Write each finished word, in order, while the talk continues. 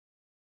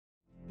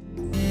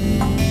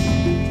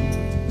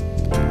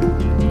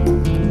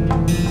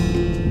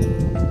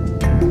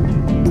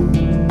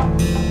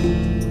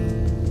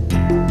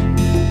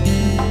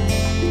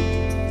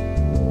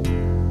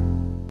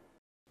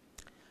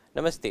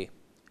Namaste.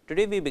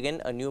 Today we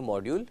begin a new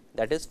module,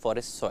 that is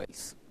forest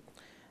soils.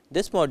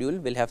 This module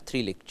will have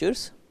 3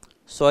 lectures: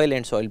 soil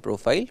and soil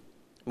profile,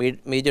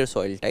 major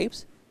soil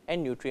types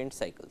and nutrient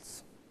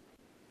cycles.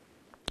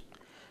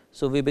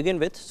 So, we begin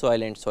with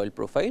soil and soil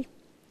profile.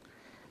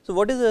 So,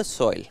 what is a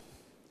soil?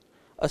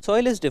 A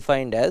soil is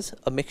defined as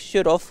a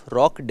mixture of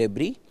rock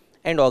debris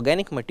and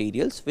organic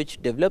materials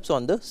which develops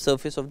on the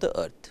surface of the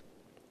earth.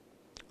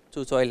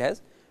 So, soil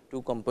has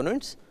 2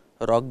 components,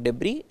 rock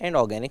debris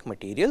and organic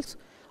materials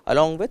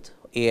along with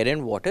air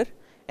and water,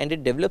 and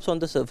it develops on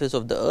the surface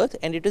of the earth,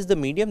 and it is the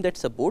medium that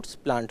supports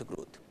plant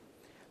growth.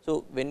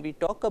 So, when we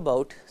talk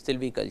about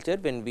silviculture,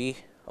 when we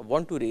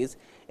want to raise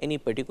any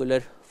particular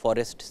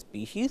forest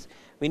species,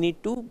 we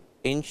need to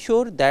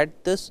ensure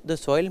that the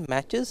soil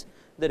matches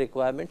the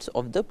requirements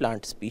of the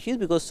plant species,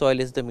 because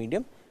soil is the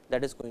medium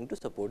that is going to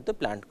support the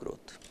plant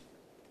growth.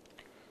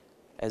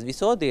 As we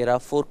saw, there are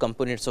 4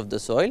 components of the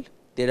soil.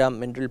 There are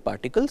mineral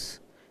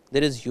particles,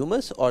 there is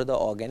humus or the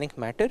organic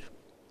matter,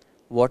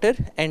 water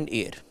and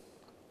air.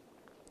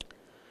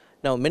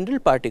 Now, mineral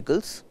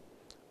particles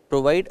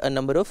provide a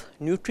number of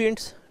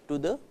nutrients to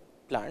the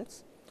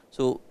plants.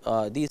 So,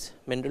 these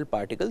mineral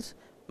particles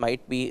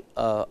might be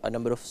a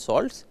number of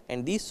salts,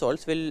 and these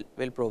salts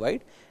will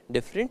provide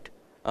different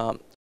by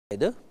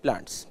the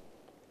plants.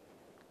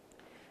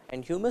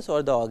 And humus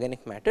or the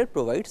organic matter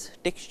provides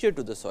texture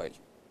to the soil.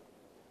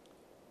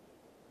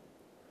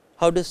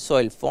 How does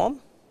soil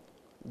form?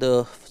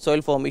 The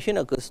soil formation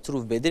occurs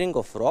through weathering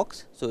of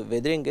rocks. So,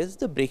 weathering is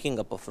the breaking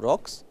up of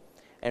rocks,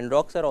 and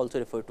rocks are also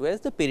referred to as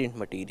the parent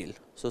material.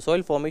 So,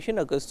 soil formation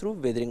occurs through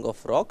weathering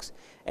of rocks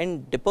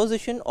and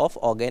deposition of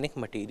organic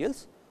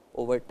materials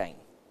over time.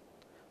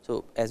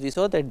 So, as we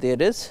saw that there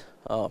is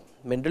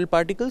mineral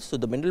particles. So,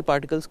 the mineral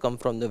particles come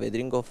from the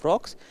weathering of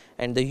rocks,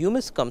 and the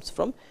humus comes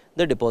from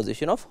the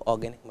deposition of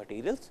organic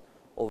materials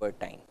over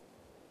time.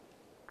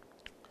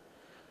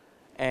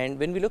 And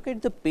when we look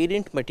at the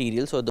parent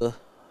materials or the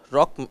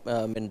rock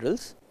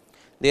minerals,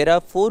 there are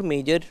 4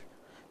 major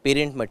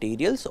parent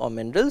materials or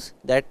minerals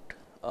that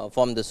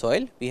form the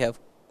soil. We have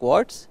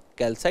quartz,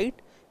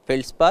 calcite,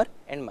 feldspar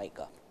and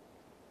mica.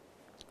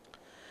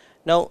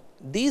 Now,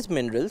 these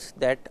minerals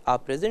that are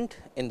present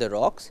in the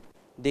rocks,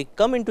 they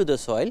come into the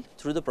soil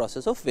through the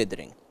process of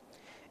weathering,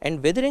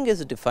 and weathering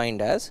is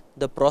defined as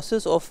the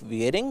process of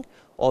wearing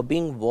or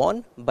being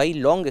worn by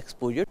long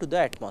exposure to the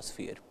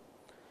atmosphere.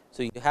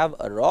 So, you have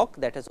a rock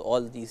that has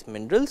all these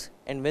minerals,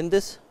 and when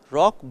this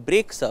rock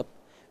breaks up,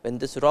 when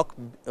this rock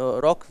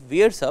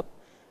wears up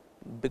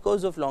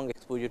because of long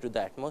exposure to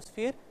the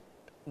atmosphere,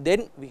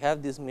 then we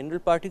have these mineral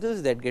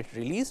particles that get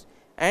released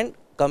and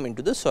come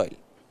into the soil.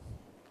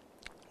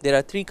 There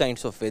are 3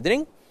 kinds of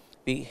weathering.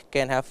 We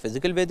can have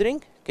physical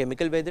weathering,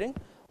 chemical weathering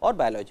or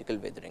biological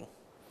weathering,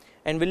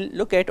 and we will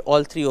look at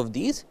all 3 of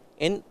these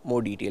in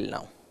more detail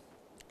now.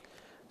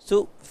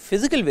 So,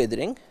 physical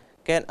weathering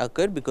can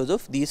occur because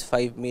of these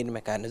 5 main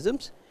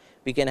mechanisms.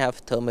 We can have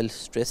thermal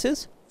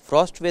stresses,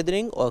 frost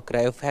weathering or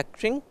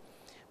cryofracturing,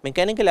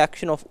 mechanical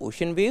action of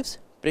ocean waves,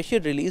 pressure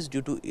release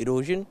due to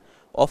erosion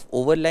of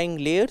overlying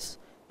layers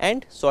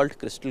and salt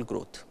crystal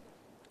growth.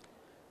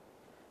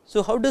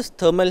 So, how does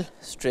thermal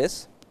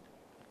stress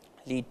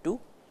lead to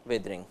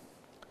weathering?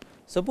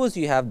 Suppose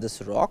you have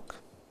this rock,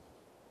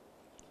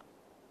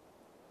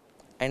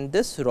 and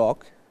this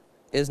rock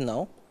is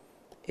now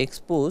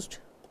exposed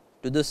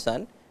to the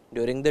sun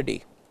during the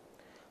day.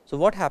 So,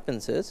 what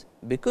happens is,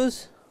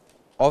 because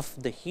of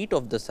the heat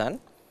of the sun,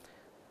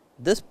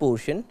 this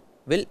portion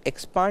will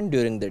expand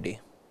during the day,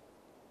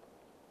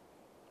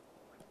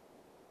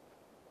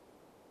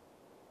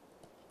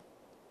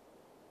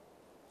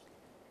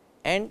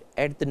 and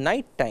at the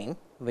night time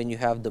when you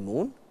have the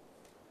moon,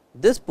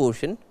 this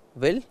portion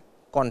will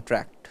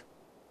contract.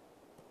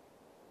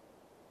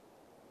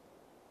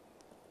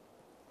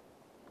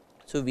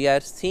 So, we are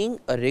seeing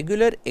a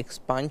regular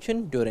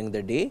expansion during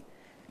the day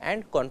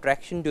and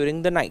contraction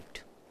during the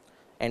night,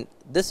 and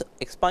this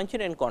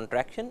expansion and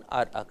contraction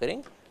are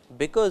occurring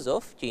because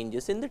of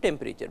changes in the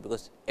temperature,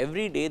 because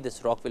every day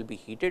this rock will be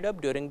heated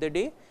up during the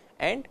day,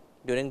 and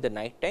during the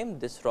night time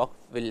this rock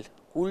will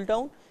cool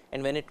down,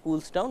 and when it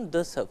cools down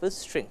the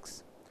surface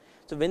shrinks.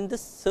 So, when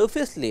this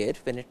surface layer,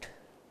 when it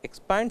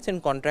expands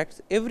and contracts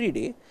every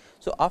day,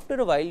 so after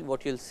a while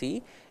what you will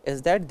see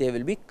is that there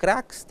will be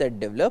cracks that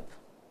develop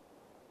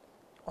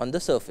on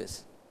the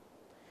surface,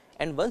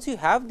 and once you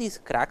have these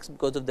cracks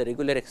because of the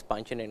regular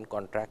expansion and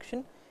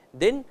contraction,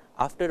 then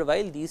after a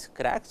while these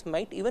cracks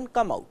might even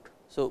come out.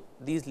 So,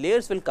 these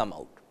layers will come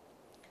out,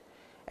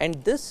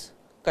 and this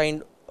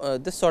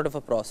sort of a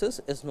process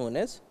is known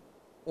as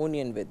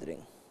onion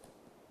weathering,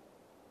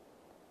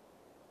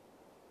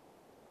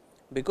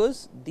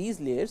 because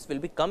these layers will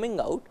be coming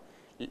out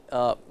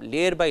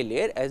layer by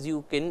layer as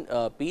you can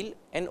peel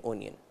an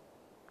onion.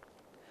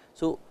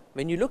 So,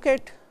 when you look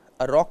at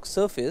a rock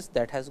surface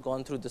that has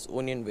gone through this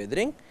onion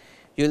weathering,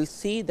 you will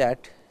see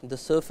that the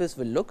surface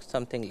will look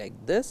something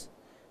like this.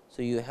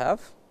 So, you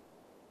have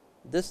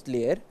this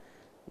layer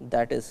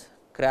that is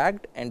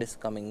cracked and is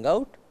coming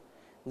out,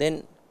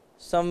 then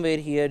somewhere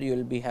here you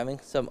will be having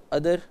some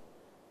other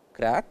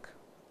crack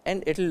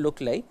and it will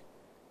look like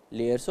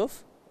layers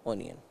of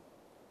onion.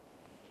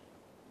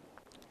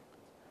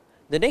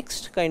 The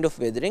next kind of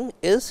weathering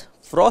is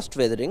frost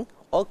weathering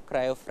or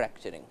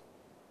cryofracturing.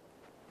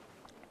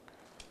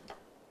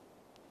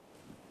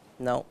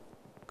 Now,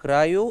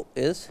 cryo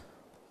is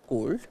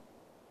cold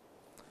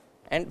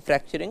and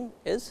fracturing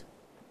is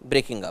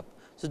breaking up.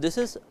 So, this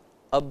is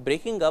a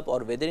breaking up or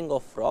weathering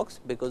of rocks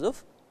because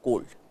of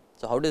cold.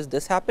 So, how does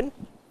this happen?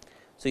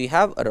 So, you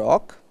have a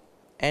rock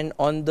and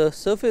on the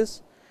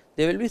surface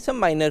there will be some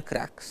minor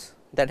cracks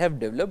that have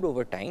developed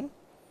over time,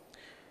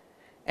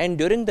 and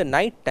during the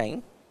night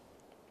time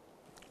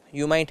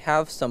you might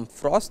have some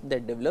frost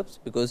that develops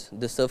because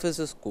the surface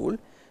is cold.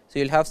 So,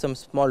 you will have some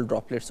small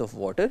droplets of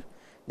water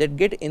that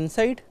get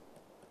inside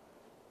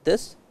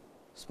this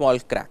small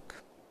crack.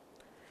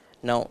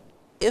 Now,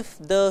 if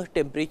the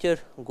temperature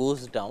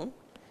goes down,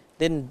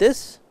 then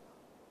this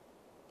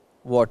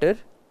water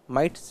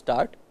might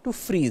start to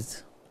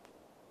freeze.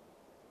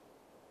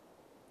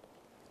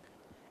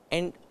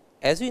 And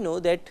as we know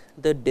that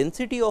the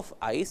density of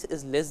ice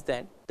is less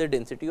than the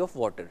density of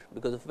water,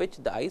 because of which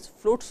the ice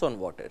floats on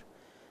water.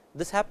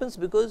 This happens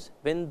because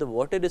when the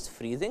water is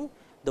freezing,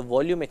 the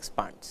volume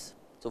expands.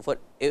 So, for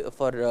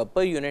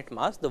per unit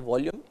mass, the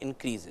volume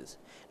increases.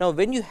 Now,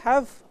 when you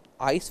have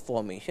ice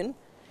formation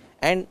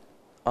and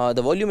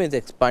the volume is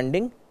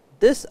expanding,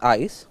 this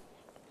ice.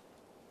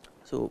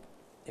 So,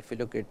 if you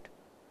look at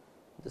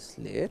this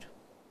layer,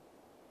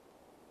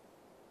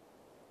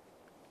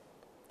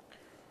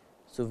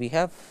 so we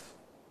have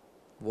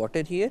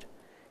water here,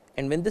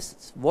 and when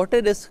this water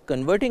is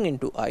converting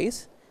into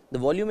ice, the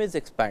volume is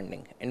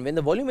expanding, and when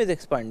the volume is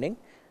expanding,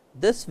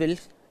 this will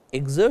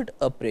exert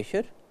a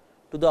pressure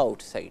to the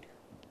outside,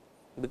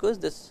 because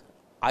this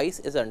ice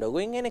is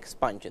undergoing an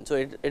expansion. So,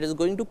 it is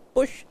going to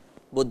push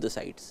both the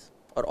sides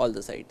or all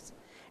the sides,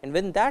 and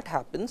when that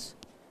happens,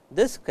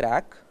 this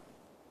crack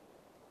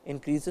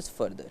increases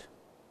further.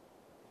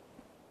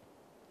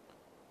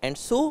 And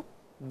so,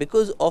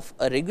 because of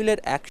a regular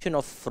action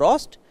of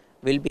frost,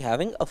 we will be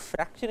having a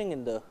fracturing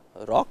in the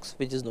rocks,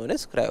 which is known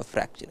as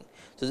cryofracturing.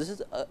 So, this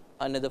is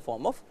another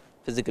form of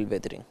physical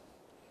weathering.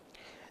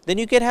 Then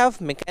you can have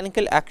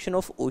mechanical action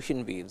of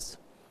ocean waves.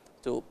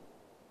 So,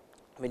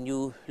 when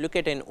you look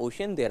at an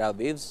ocean, there are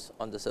waves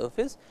on the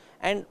surface,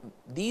 and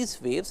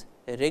these waves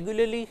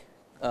regularly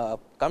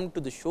come to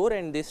the shore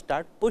and they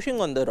start pushing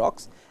on the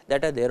rocks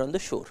that are there on the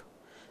shore.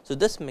 So,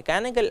 this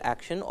mechanical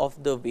action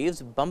of the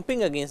waves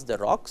bumping against the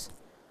rocks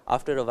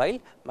after a while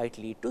might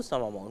lead to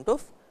some amount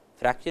of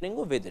fracturing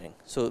or weathering.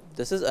 So,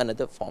 this is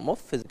another form of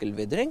physical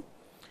weathering.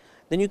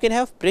 Then you can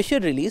have pressure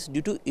release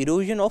due to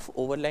erosion of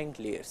overlying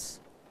layers.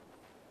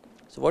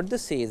 So, what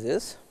this says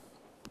is,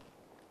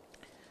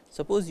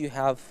 suppose you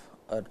have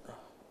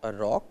a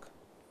rock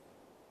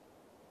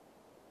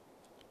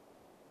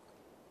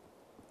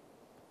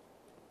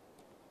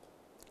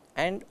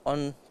and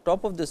on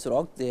top of this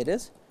rock there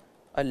is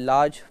a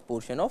large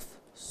portion of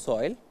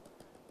soil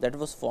that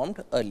was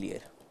formed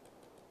earlier.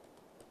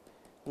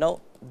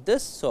 Now,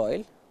 this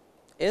soil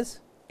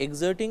is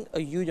exerting a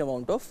huge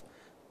amount of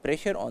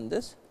pressure on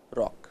this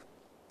rock.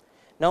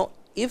 Now,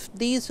 if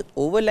these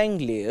overlying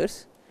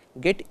layers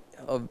get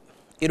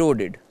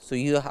eroded, so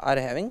you are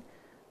having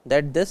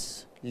that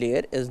this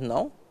layer is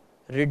now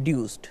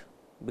reduced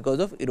because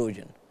of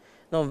erosion.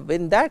 Now,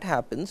 when that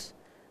happens,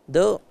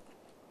 the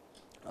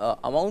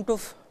amount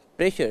of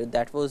pressure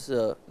that was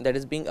that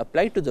is being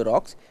applied to the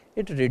rocks,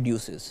 it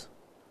reduces.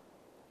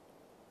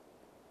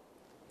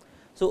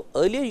 So,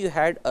 earlier you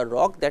had a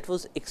rock that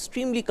was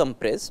extremely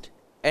compressed,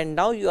 and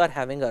now you are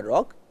having a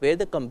rock where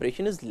the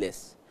compression is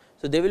less.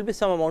 So, there will be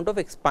some amount of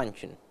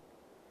expansion,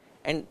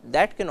 and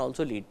that can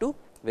also lead to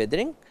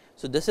weathering.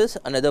 So, this is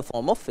another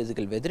form of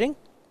physical weathering.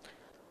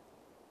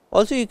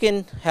 Also, you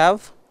can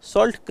have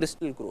salt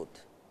crystal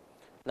growth.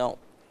 Now,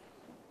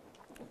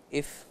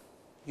 if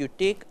you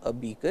take a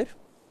beaker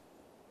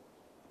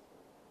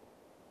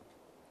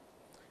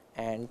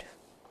and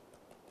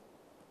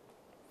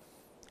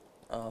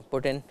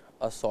put in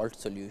a salt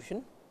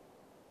solution,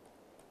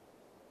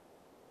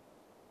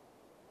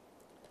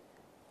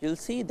 you will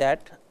see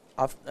that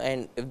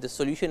and if the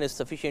solution is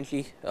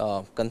sufficiently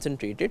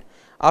concentrated,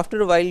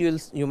 after a while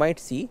you might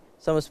see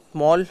some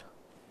small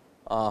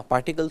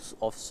particles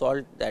of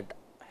salt that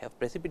have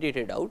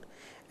precipitated out,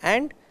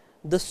 and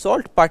the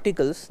salt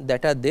particles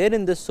that are there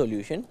in this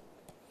solution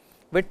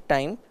with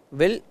time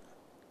will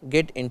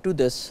get into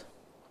this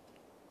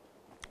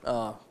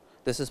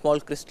this is small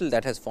crystal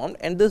that has formed,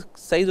 and the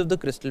size of the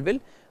crystal will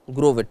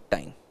grow with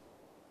time.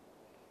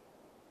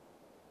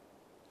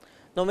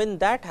 Now, when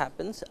that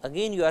happens,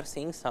 again you are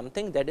seeing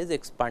something that is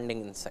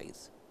expanding in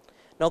size.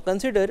 Now,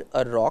 consider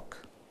a rock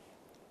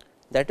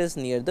that is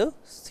near the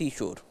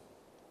seashore,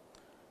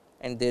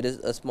 and there is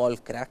a small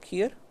crack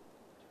here,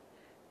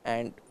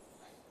 and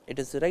it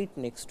is right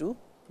next to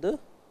the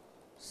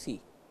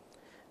sea.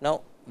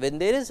 Now, when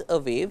there is a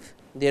wave,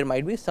 there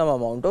might be some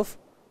amount of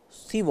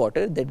sea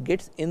water that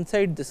gets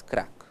inside this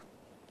crack.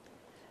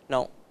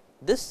 Now,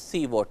 this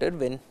sea water,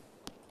 when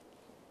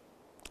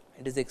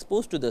it is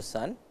exposed to the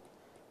sun,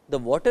 the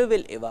water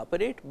will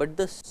evaporate, but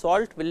the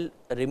salt will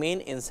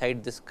remain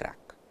inside this crack.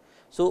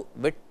 So,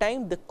 with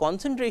time the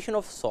concentration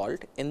of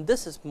salt in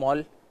this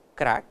small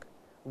crack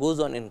goes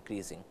on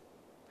increasing,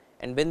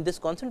 and when this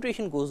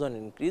concentration goes on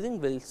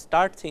increasing, we will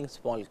start seeing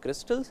small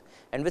crystals,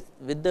 and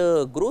with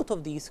the growth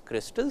of these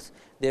crystals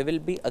there will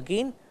be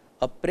again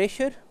a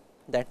pressure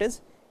that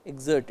is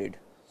exerted.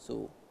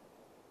 So,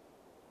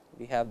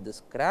 we have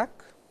this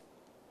crack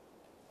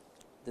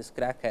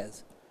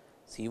has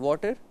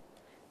seawater,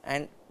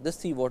 and this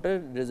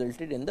seawater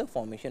resulted in the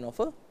formation of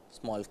a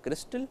small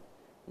crystal.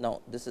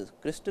 Now, this is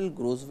crystal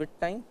grows with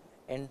time,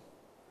 and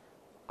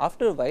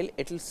after a while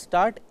it will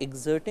start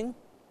exerting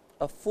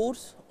a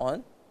force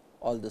on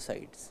all the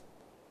sides.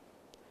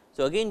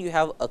 So, again you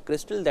have a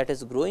crystal that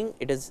is growing,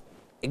 it is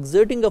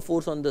exerting a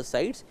force on the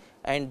sides,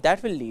 and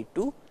that will lead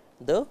to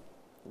the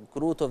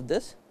growth of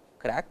this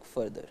crack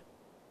further.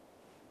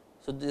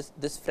 So,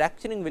 this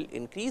fracturing will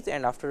increase,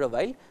 and after a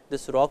while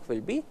this rock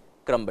will be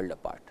crumbled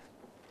apart.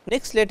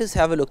 Next, let us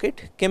have a look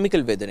at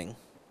chemical weathering.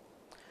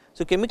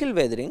 So, chemical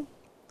weathering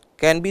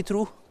can be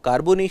through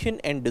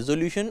carbonation and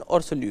dissolution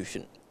or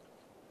solution.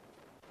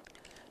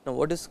 Now,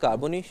 what is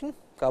carbonation?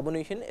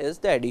 Carbonation is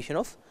the addition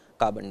of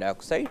carbon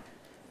dioxide.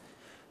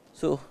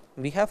 So,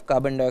 we have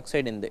carbon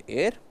dioxide in the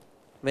air.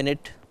 When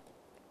it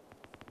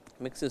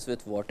mixes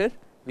with water,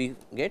 we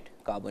get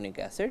carbonic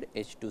acid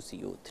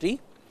H2CO3.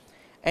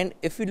 And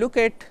if we look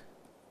at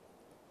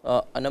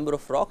a number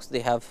of rocks, they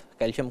have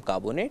calcium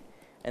carbonate,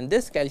 and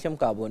this calcium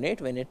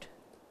carbonate, when it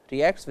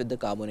reacts with the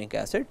carbonic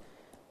acid,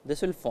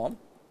 this will form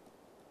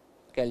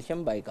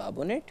calcium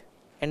bicarbonate,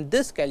 and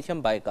this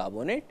calcium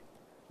bicarbonate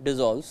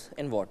dissolves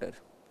in water.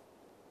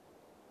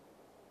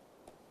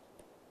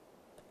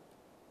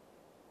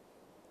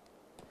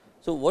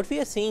 So, what we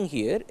are seeing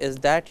here is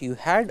that you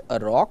had a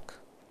rock,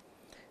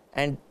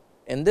 and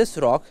in this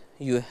rock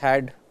you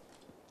had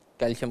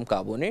calcium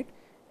carbonate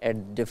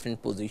at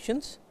different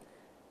positions.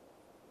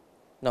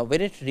 Now,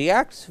 when it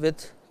reacts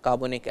with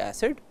carbonic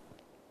acid,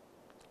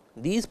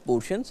 these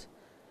portions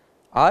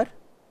are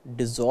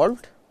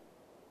dissolved,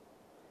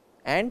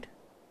 and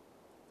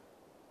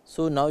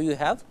so now you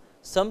have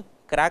some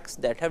cracks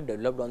that have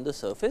developed on the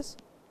surface,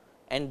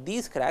 and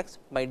these cracks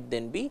might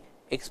then be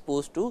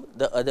exposed to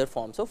the other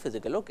forms of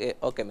physical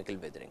or chemical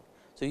weathering.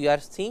 So, you are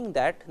seeing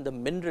that the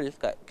mineral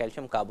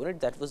calcium carbonate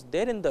that was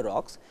there in the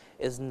rocks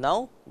is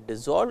now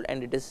dissolved,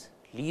 and it is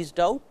leached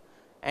out,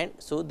 and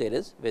so there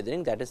is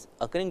weathering that is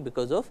occurring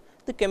because of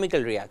the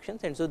chemical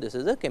reactions, and so this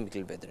is a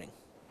chemical weathering.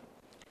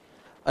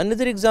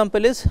 Another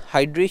example is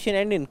hydration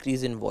and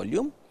increase in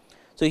volume.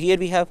 So, here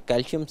we have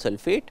calcium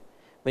sulphate.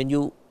 When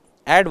you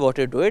add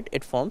water to it,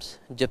 it forms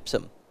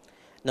gypsum.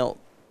 Now,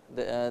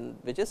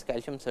 which is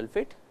calcium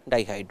sulphate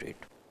dihydrate.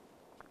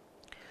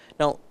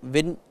 Now,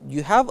 when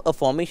you have a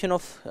formation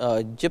of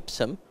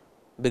gypsum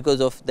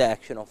because of the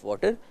action of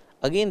water,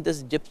 again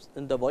this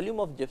the volume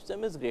of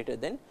gypsum is greater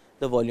than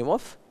the volume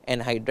of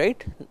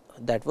anhydrite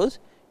that was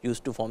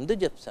used to form the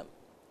gypsum.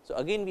 So,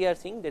 again we are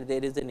seeing that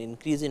there is an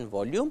increase in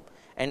volume,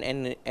 and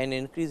an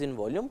increase in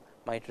volume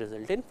might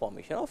result in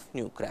formation of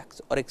new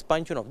cracks or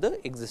expansion of the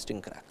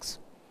existing cracks.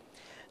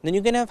 Then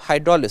you can have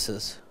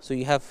hydrolysis. So,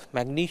 you have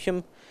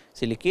magnesium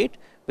silicate,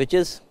 which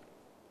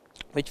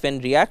when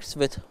reacts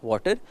with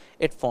water,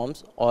 it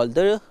forms all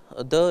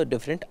the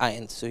different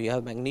ions. So, you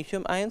have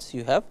magnesium ions,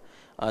 you have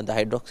the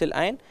hydroxyl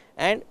ion,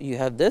 and you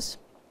have this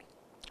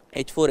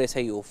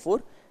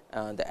H4SiO4,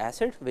 the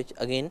acid, which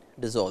again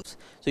dissolves.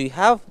 So, you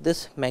have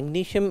this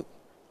magnesium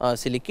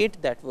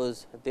silicate that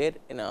was there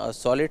in a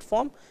solid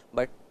form,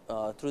 but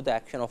through the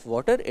action of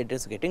water it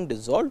is getting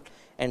dissolved,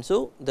 and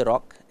so the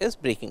rock is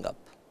breaking up.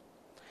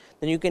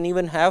 Then you can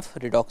even have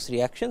redox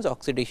reactions,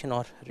 oxidation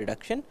or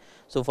reduction.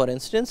 So, for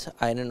instance,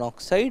 iron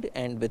oxide,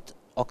 and with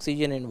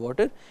oxygen and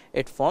water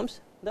it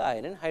forms the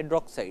iron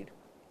hydroxide,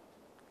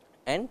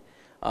 and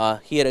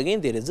here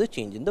again there is a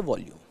change in the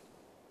volume.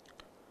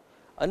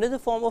 Another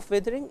form of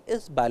weathering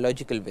is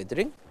biological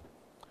weathering,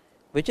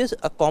 which is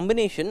a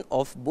combination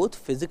of both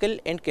physical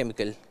and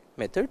chemical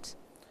methods.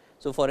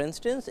 So, for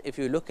instance, if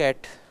you look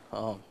at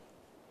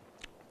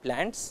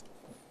plants,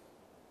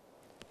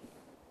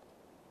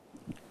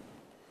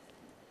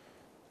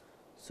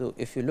 so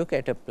if you look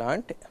at a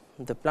plant,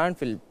 the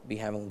plant will be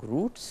having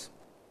roots,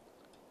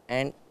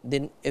 and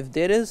then if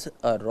there is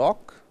a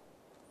rock,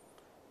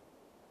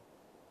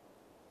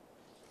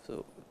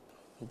 so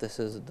this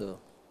is the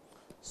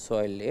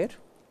soil layer,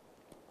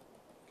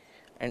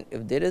 and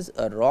if there is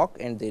a rock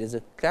and there is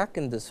a crack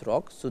in this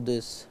rock, so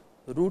this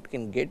root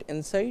can get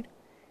inside,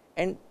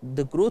 and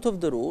the growth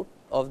of the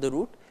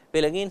root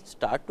will again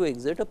start to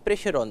exert a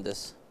pressure on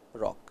this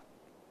rock.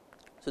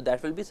 So,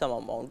 that will be some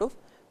amount of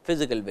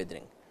physical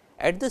weathering.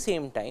 At the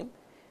same time,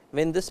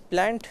 when this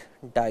plant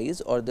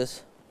dies, or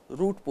this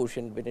root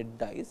portion when it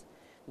dies,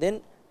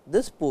 then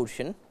this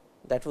portion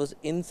that was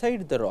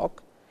inside the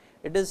rock,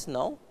 it is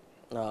now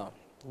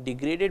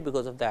degraded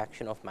because of the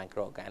action of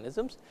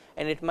microorganisms,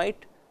 and it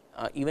might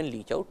even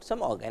leach out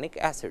some organic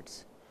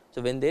acids.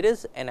 So, when there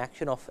is an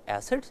action of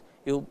acids,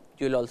 you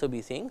will also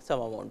be seeing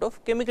some amount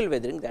of chemical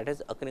weathering that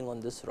is occurring on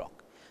this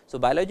rock. So,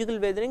 biological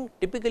weathering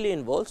typically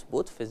involves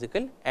both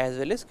physical as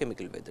well as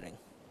chemical weathering.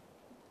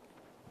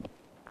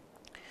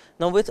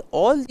 Now, with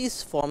all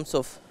these forms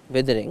of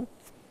weathering,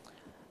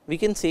 we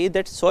can say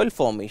that soil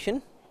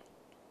formation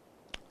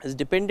is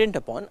dependent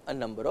upon a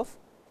number of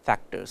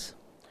factors.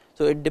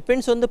 So, it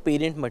depends on the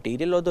parent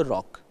material or the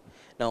rock.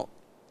 Now,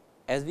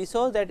 as we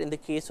saw that in the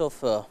case of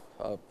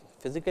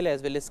physical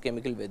as well as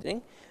chemical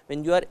weathering,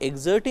 when you are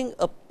exerting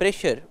a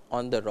pressure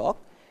on the rock,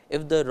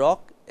 if the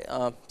rock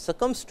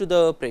succumbs to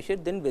the pressure,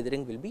 then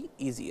weathering will be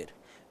easier,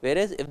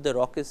 whereas if the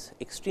rock is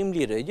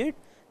extremely rigid,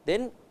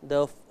 then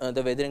the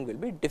weathering will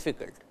be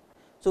difficult.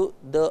 So,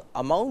 the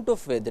amount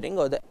of weathering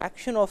or the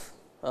action of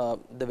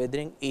the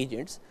weathering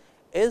agents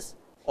is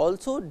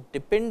also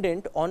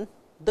dependent on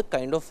the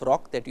kind of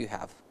rock that you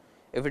have.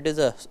 If it is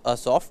a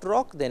soft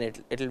rock, then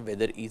it will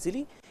weather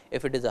easily.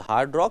 If it is a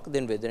hard rock,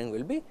 then weathering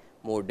will be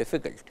more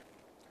difficult.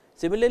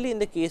 Similarly, in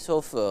the case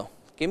of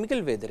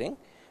chemical weathering,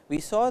 we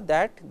saw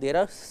that there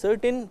are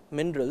certain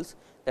minerals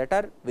that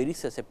are very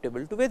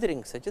susceptible to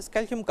weathering, such as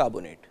calcium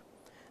carbonate.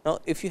 Now,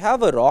 if you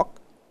have a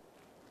rock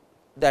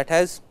that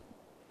has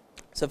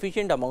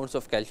sufficient amounts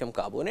of calcium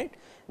carbonate,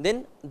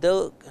 then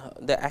the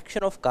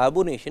action of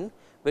carbonation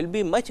will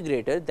be much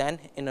greater than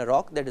in a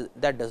rock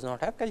that does not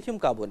have calcium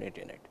carbonate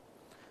in it.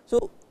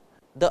 So,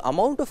 the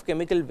amount of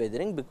chemical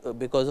weathering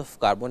because of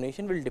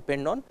carbonation will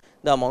depend on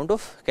the amount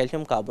of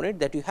calcium carbonate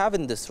that you have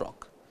in this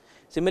rock.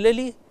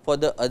 Similarly, for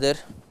the other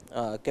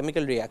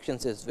chemical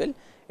reactions as well,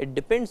 it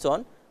depends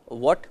on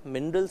what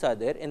minerals are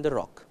there in the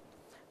rock.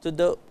 So,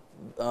 the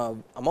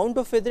amount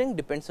of weathering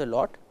depends a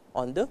lot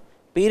on the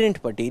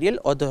parent material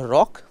or the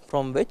rock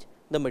from which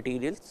the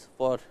materials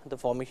for the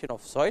formation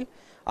of soil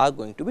are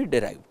going to be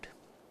derived.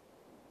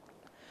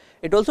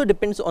 It also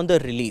depends on the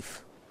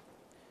relief.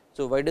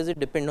 So, why does it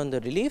depend on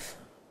the relief?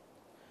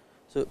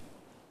 So,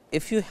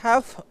 if you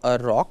have a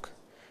rock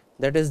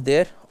that is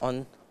there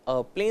on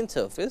a plane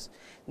surface,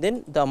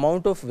 then the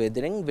amount of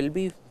weathering will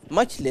be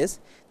much less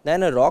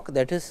than a rock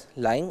that is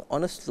lying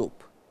on a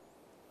slope.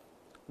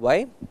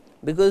 Why?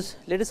 Because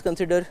let us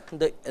consider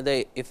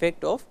the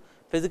effect of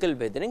physical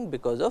weathering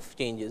because of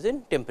changes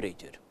in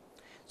temperature.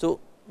 So,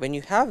 when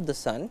you have the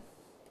sun,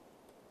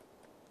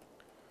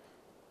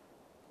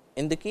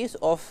 in the case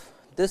of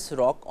this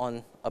rock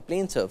on a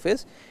plane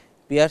surface,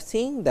 we are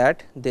seeing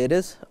that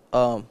there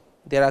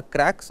are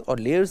cracks or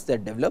layers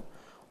that develop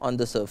on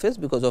the surface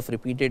because of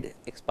repeated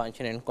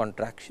expansion and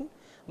contraction.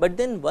 But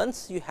then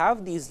once you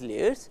have these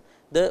layers,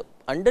 the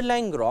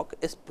underlying rock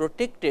is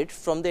protected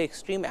from the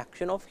extreme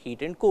action of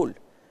heat and cold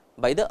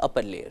by the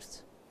upper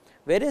layers.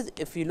 Whereas,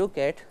 if you look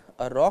at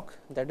a rock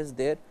that is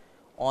there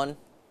on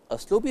a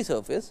slopey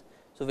surface,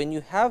 so when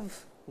you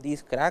have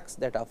these cracks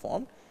that are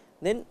formed,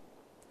 then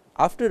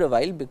after a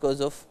while,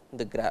 because of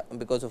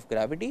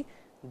gravity,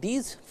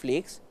 these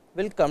flakes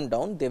will come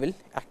down, they will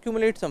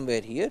accumulate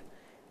somewhere here,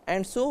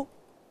 and so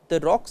the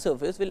rock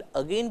surface will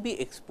again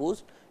be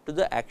exposed to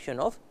the action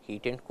of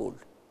heat and cold.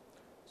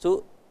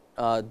 So,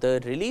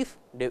 the relief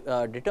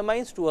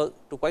determines to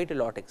quite a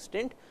lot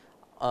extent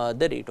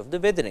the rate of the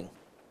weathering.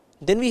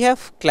 Then we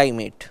have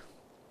climate.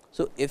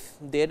 So, if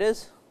there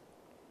is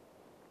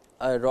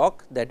a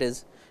rock that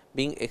is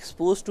being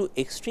exposed to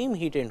extreme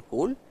heat and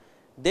cold,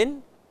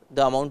 then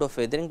the amount of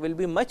weathering will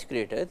be much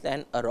greater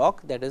than a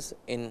rock that is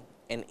in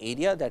an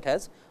area that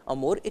has a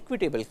more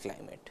equitable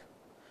climate.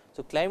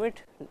 So,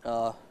 climate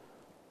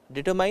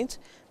determines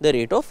the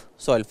rate of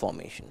soil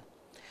formation.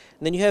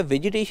 Then you have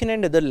vegetation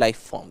and other life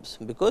forms,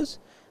 because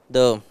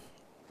the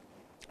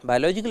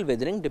biological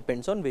weathering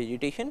depends on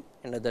vegetation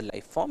and other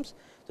life forms.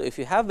 So, if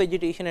you have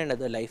vegetation and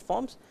other life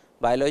forms,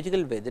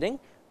 biological weathering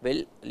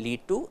will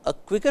lead to a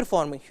quicker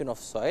formation of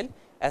soil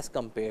as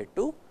compared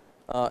to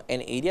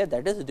an area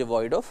that is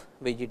devoid of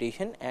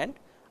vegetation and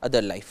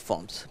other life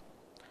forms.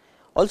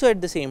 Also, at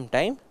the same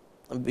time,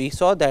 we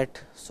saw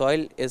that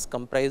soil is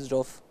comprised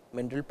of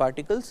mineral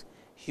particles,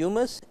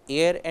 humus,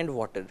 air and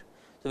water.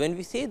 So, when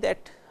we say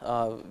that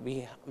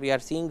we are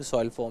seeing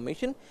soil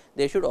formation,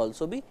 there should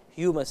also be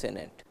humus in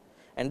it,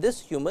 and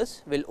this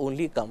humus will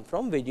only come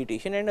from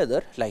vegetation and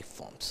other life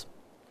forms.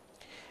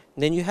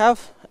 Then you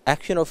have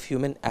action of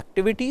human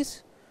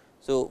activities.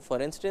 So,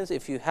 for instance,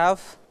 if you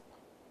have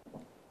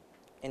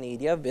an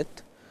area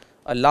with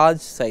a large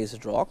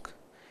sized rock,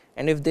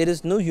 and if there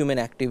is no human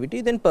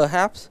activity, then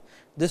perhaps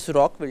this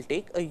rock will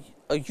take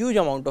a huge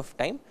amount of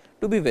time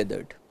to be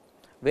weathered.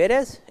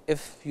 Whereas,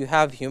 if you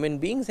have human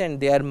beings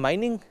and they are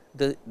mining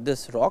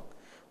this rock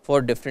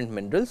for different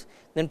minerals,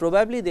 then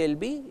probably they will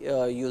be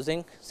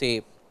using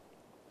say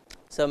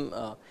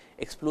some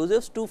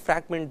explosives to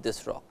fragment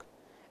this rock.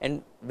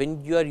 And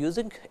when you are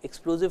using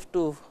explosive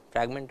to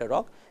fragment a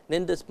rock,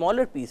 then the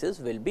smaller pieces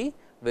will be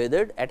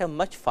weathered at a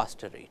much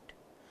faster rate.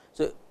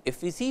 So,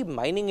 if we see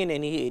mining in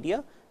any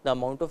area, the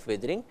amount of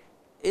weathering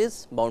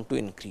is bound to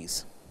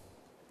increase.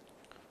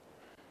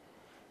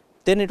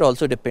 Then it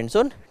also depends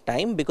on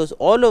time, because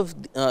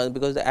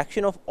because the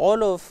action of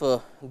all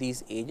of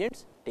these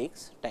agents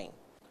takes time.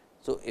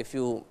 So, if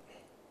you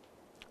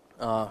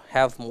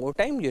have more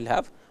time, you will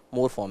have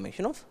more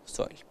formation of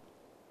soil.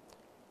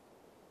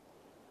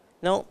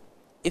 Now,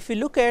 if we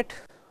look at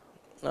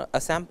a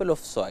sample of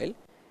soil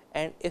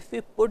and if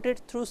we put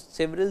it through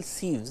several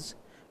sieves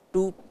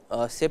to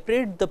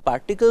separate the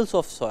particles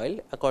of soil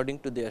according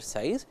to their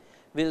size,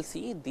 we will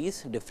see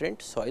these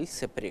different soil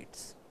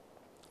separates.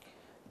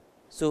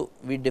 So,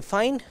 we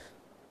define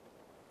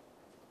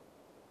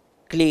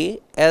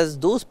clay as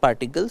those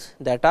particles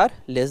that are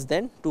less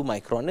than 2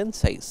 micron in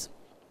size.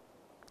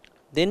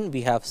 Then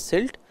we have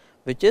silt,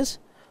 which is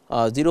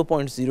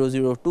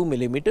 0.002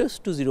 millimeters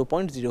to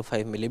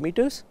 0.05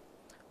 millimeters,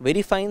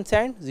 very fine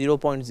sand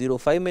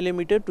 0.05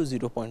 millimeter to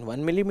 0.1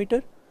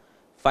 millimeter,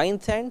 fine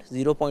sand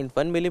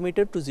 0.1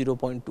 millimeter to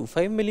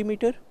 0.25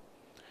 millimeter,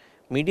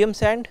 medium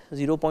sand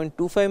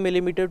 0.25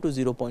 millimeter to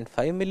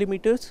 0.5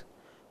 millimeters,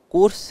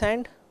 coarse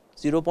sand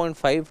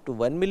 0.5 to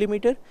 1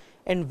 millimeter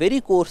and very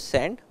coarse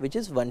sand which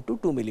is 1 to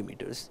 2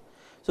 millimeters.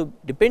 So,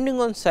 depending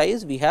on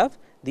size we have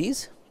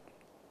these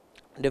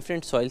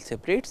different soil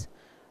separates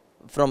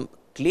from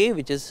clay,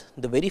 which is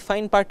the very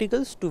fine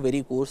particles, to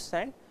very coarse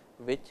sand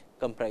which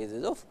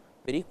comprises of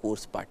very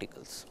coarse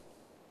particles.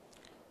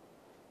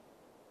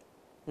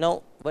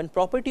 Now, one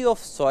property of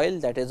soil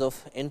that is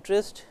of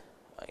interest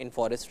in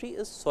forestry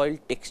is soil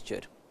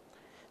texture.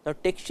 Now,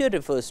 texture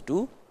refers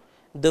to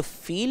the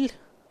feel,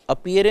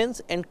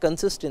 appearance and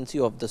consistency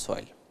of the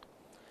soil.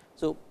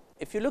 So,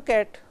 if you look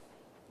at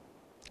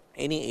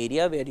any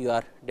area where you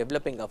are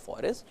developing a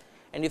forest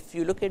and if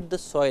you look at the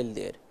soil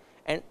there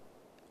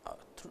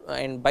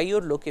and by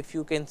your look if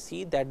you can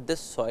see that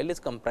this soil is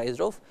comprised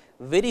of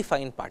very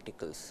fine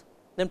particles,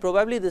 then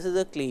probably this is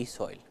a clay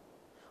soil.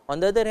 On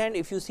the other hand,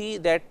 if you see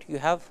that you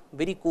have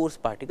very coarse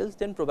particles,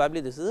 then probably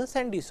this is a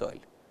sandy soil.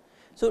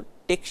 So,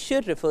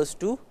 texture refers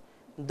to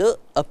the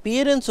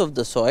appearance of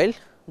the soil,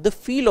 the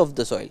feel of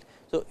the soil.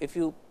 So, if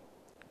you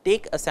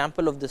take a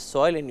sample of this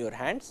soil in your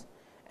hands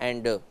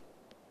and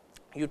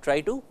you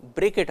try to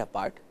break it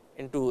apart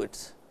into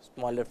its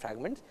smaller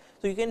fragments.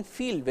 So, you can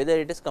feel whether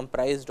it is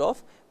comprised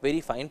of very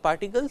fine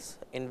particles,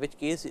 in which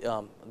case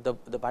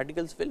the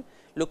particles will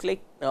look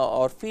like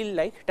or feel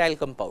like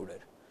talcum powder,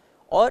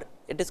 or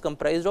it is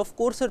comprised of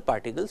coarser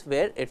particles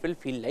where it will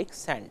feel like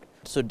sand.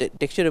 So,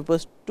 texture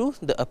refers to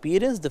the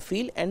appearance, the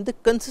feel and the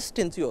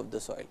consistency of the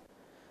soil.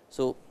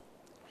 So,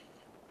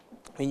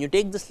 when you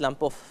take this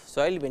lump of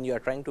soil, when you are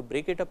trying to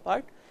break it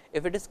apart,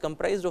 if it is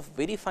comprised of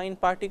very fine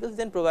particles,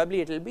 then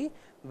probably it will be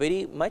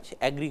very much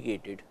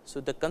aggregated.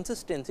 So, the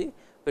consistency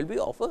will be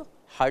of a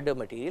harder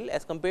material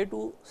as compared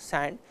to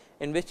sand,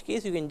 in which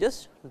case you can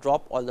just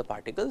drop all the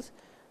particles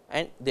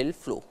and they will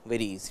flow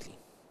very easily.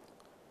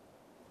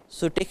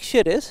 So,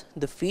 texture is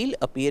the feel,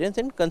 appearance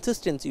and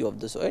consistency of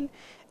the soil,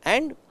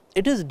 and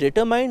it is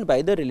determined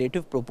by the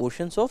relative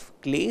proportions of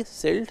clay,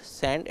 silt,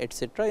 sand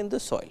etcetera in the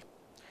soil.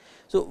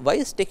 So, why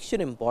is texture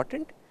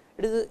important?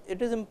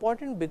 It is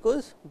important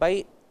because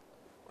by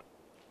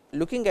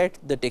looking at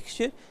the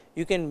texture,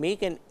 you can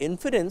make an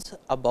inference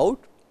about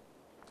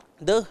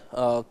the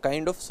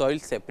kind of soil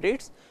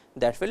separates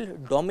that will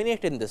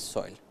dominate in this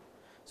soil.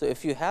 So,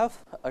 if you have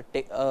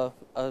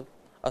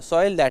a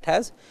soil that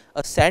has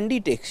a sandy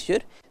texture,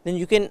 then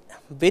you can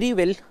very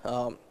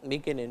well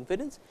make an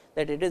inference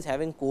that it is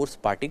having coarse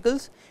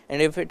particles,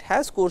 and if it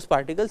has coarse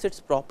particles,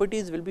 its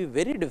properties will be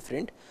very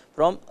different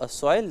from a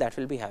soil that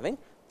will be having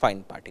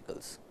fine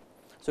particles.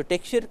 So,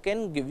 texture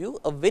can give you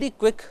a very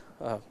quick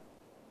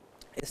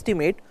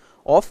estimate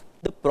of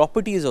the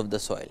properties of the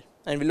soil,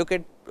 and we look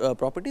at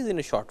properties in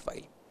a short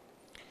while.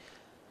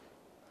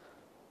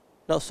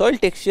 Now, soil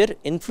texture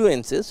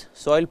influences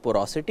soil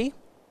porosity.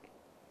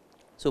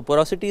 So,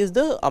 porosity is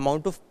the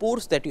amount of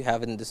pores that you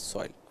have in this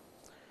soil.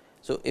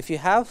 So, if you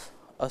have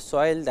a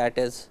soil that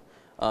is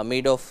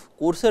made of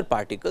coarser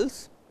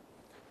particles,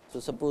 so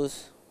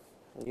suppose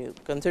you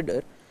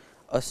consider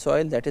a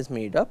soil that is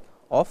made up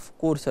of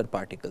coarser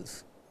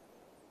particles,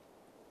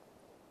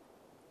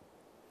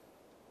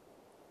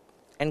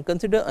 and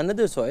consider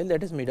another soil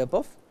that is made up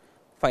of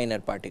finer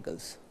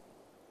particles.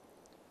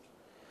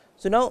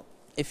 So, now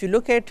if you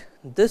look at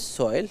this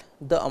soil,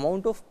 the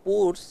amount of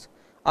pores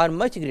are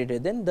much greater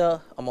than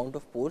the amount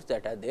of pores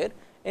that are there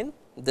in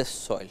this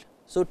soil.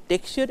 So,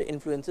 texture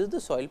influences the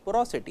soil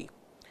porosity.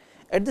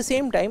 At the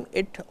same time,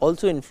 it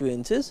also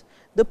influences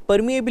the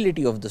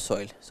permeability of the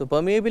soil. So,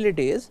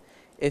 permeability is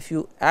if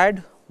you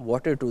add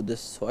water to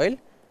this soil,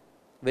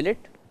 will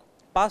it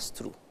pass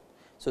through.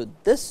 So,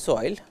 this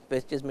soil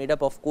which is made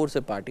up of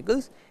coarser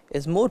particles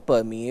is more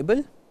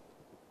permeable,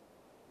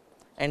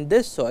 and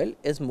this soil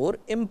is more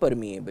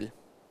impermeable.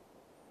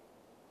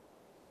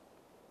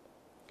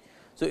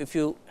 So, if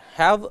you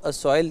have a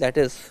soil that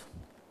is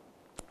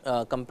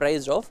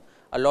comprised of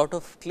a lot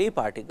of clay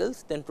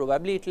particles, then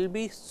probably it will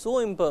be so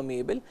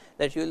impermeable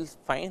that you will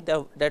find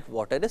that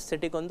water is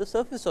sitting on the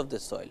surface of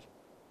this soil.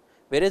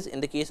 Whereas,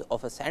 in the case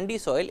of a sandy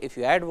soil, if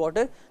you add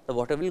water, the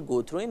water will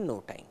go through in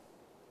no time.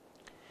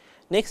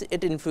 Next,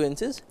 it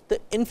influences the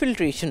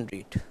infiltration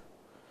rate.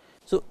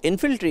 So,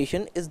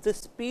 infiltration is the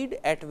speed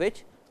at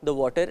which the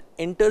water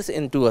enters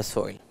into a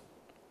soil.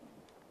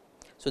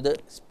 So, the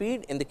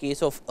speed in the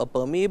case of a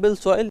permeable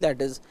soil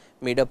that is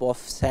made up of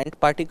sand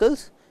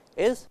particles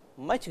is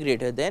much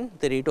greater than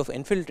the rate of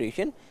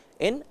infiltration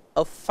in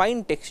a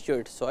fine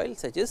textured soil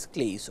such as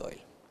clayey soil.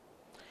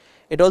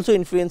 It also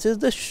influences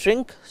the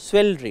shrink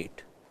swell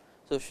rate.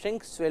 So,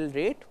 shrink swell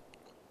rate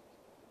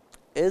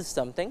is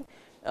something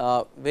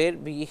where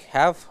we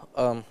have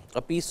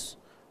a piece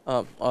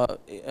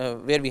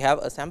where we have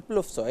a sample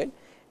of soil,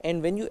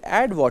 and when you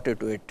add water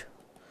to it.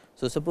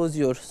 So, suppose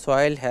your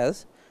soil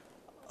has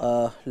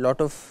a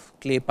lot of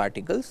clay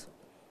particles,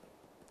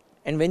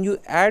 and when you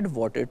add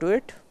water to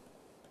it,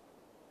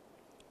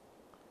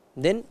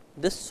 then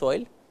this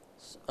soil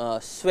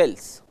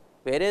swells,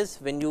 whereas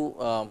when you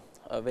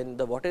when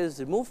the water is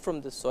removed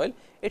from the soil,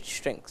 it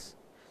shrinks.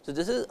 So,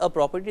 this is a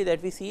property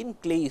that we see in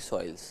clayey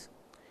soils,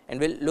 and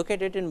we will look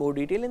at it in more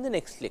detail in the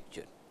next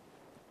lecture.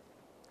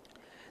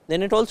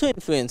 Then it also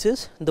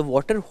influences the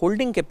water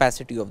holding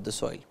capacity of the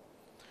soil.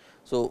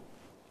 So,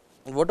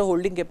 water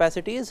holding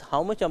capacity is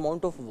how much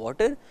amount of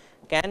water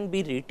can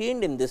be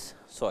retained in this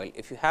soil.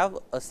 If you have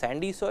a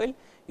sandy soil,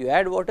 you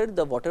add water,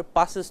 the water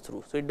passes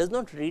through. So, it does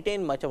not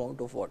retain much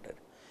amount of water,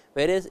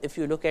 whereas if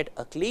you look at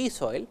a clay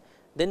soil,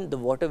 then the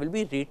water will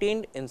be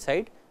retained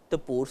inside the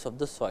pores of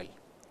the soil.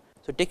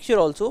 So, texture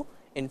also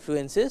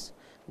influences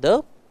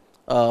the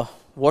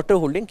water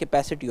holding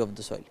capacity of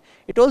the soil.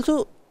 It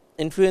also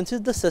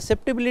influences the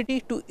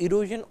susceptibility to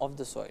erosion of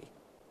the soil.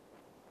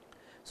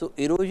 So,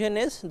 erosion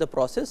is the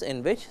process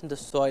in which the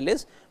soil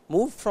is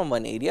moved from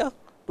one area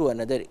to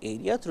another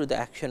area through the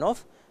action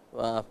of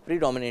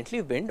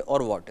predominantly wind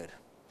or water.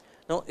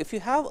 Now, if you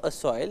have a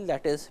soil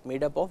that is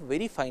made up of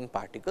very fine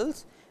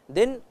particles,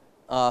 then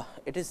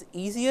it is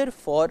easier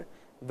for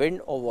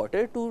wind or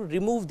water to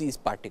remove these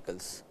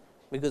particles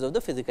because of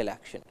the physical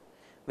action.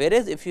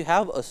 Whereas, if you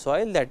have a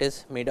soil that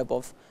is made up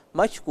of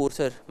much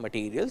coarser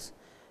materials,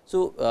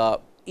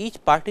 so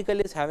each particle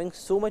is having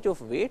so much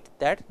of weight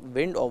that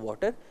wind or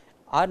water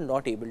are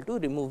not able to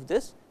remove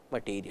this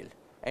material,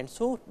 and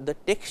so the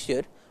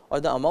texture or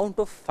the amount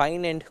of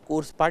fine and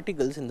coarse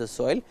particles in the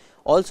soil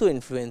also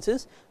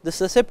influences the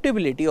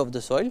susceptibility of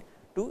the soil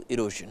to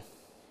erosion.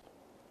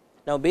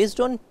 Now, based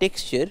on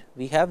texture,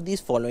 we have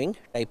these following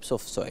types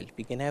of soil.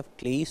 We can have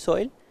clayey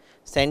soil,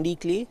 sandy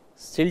clay,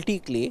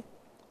 silty clay,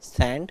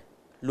 sand,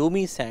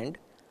 loamy sand,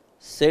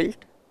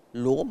 silt,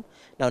 loam.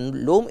 Now,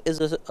 loam is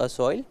a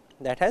soil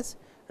that has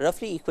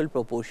roughly equal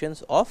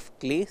proportions of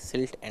clay,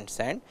 silt and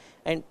sand,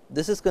 and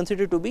this is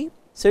considered to be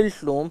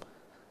silt loam,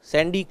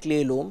 sandy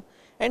clay loam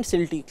and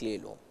silty clay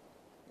loam.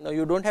 Now,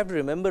 you do not have to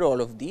remember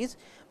all of these,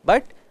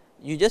 but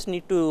you just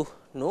need to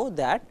know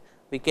that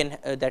we can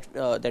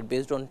that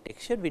based on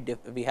texture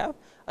we have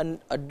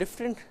a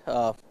different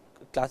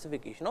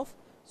classification of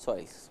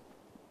soils.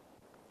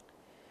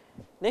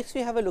 Next,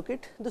 we have a look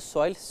at the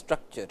soil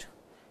structure.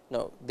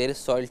 Now, there is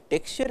soil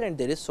texture and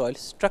there is soil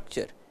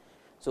structure.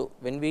 So,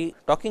 when we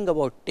talking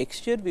about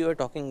texture, we were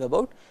talking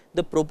about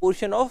the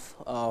proportion of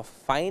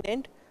fine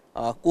and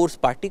coarse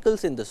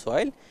particles in the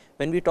soil.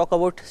 When we talk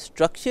about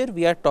structure,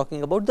 we are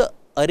talking about the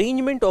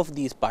arrangement of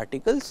these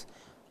particles,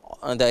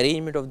 the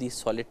arrangement of these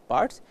solid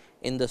parts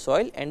in the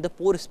soil and the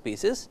pore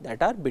spaces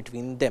that are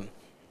between them.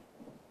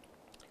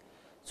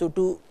 So,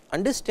 to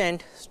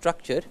understand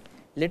structure,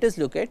 let us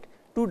look at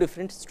two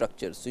different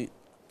structures. So,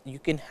 you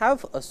can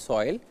have a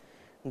soil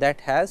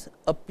that has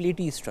a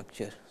platey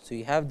structure. So,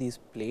 you have these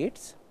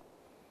plates,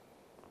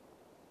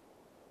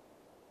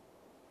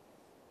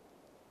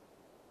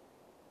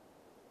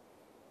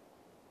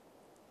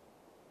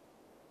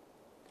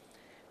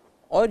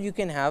 or you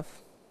can have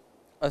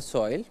a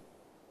soil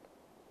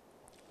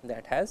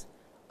that has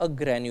a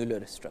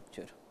granular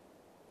structure.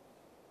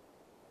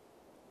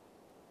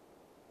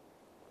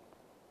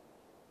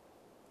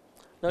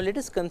 Now, let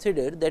us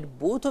consider that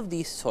both of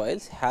these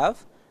soils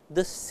have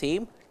the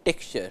same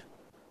texture.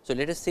 So,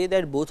 let us say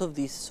that both of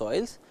these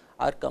soils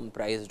are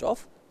comprised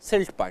of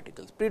silt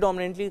particles,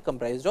 predominantly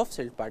comprised of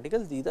silt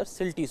particles. These are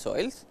silty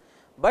soils,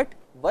 but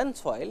one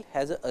soil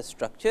has a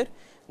structure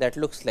that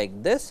looks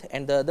like this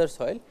and the other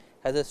soil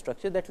has a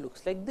structure that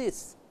looks like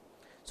this.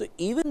 So,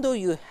 even though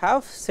you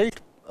have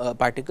silt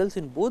particles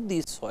in both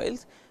these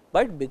soils,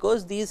 but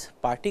because these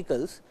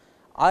particles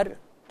are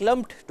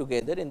clumped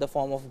together in the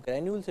form of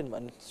granules in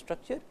one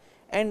structure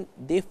and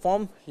they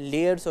form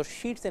layers or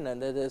sheets in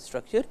another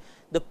structure,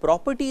 the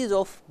properties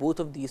of both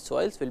of these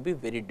soils will be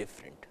very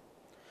different.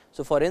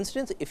 So, for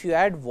instance, if you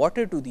add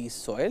water to these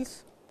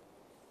soils,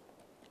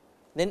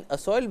 then a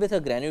soil with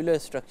a granular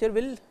structure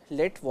will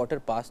let water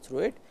pass through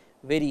it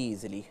very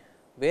easily,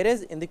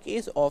 whereas in the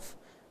case of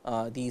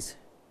these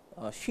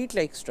sheet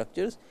like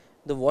structures,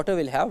 the water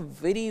will have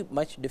very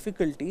much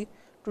difficulty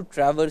to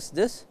traverse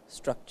this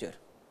structure.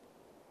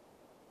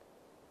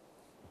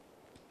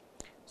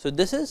 So,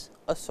 this is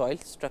a soil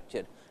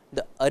structure,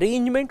 the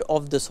arrangement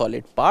of the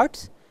solid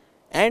parts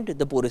and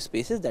the porous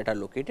spaces that are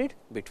located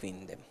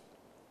between them.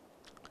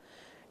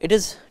 It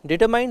is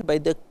determined by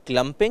the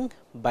clumping,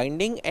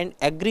 binding and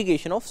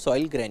aggregation of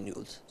soil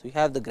granules. So, you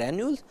have the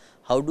granules,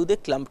 how do they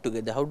clump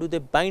together, how do they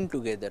bind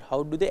together,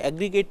 how do they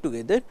aggregate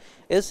together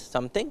is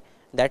something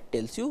that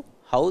tells you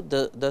how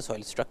the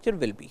soil structure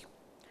will be.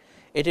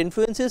 It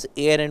influences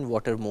air and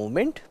water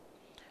movement.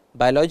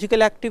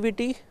 biological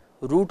activity,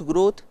 root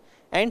growth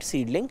and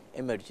seedling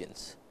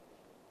emergence.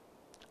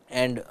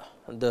 And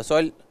the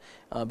soil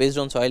based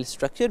on soil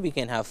structure, we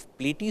can have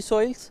peaty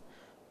soils,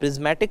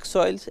 prismatic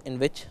soils in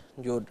which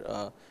your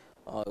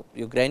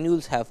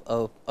granules have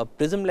a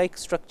prism like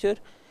structure.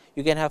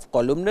 You can have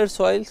columnar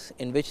soils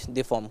in which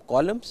they form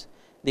columns,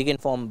 they can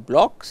form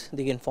blocks,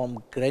 they can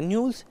form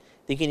granules,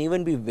 they can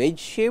even be wedge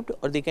shaped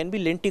or they can be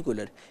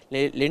lenticular.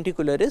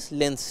 Lenticular is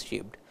lens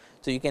shaped.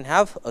 So, you can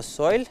have a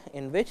soil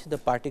in which the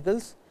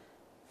particles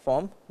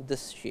form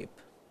this shape.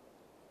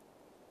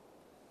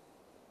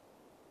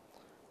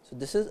 So,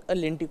 this is a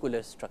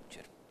lenticular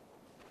structure.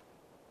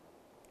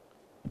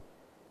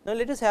 Now,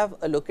 let us have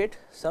a look at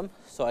some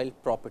soil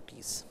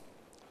properties,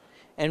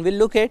 and we will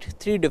look at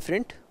three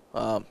different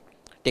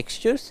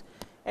textures,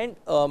 and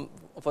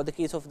for the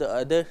case of the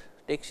other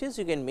textures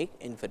you can make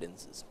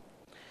inferences.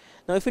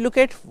 Now, if you look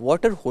at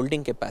water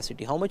holding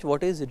capacity, how much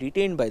water is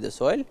retained by the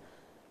soil,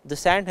 the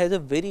sand has a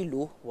very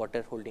low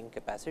water holding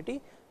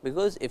capacity,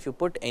 because if you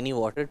put any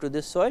water to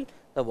this soil,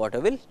 the water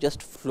will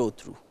just flow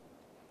through.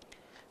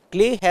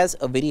 Clay has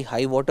a very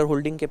high water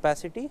holding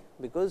capacity,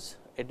 because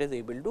it is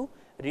able to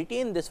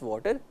retain this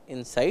water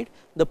inside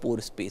the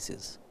pore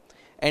spaces,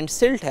 and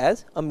silt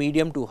has a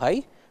medium to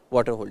high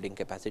water holding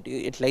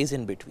capacity, it lies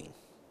in between.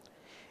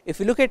 If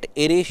you look at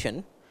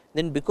aeration,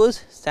 then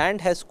because sand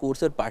has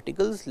coarser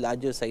particles,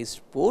 larger sized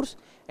pores,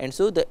 and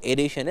so the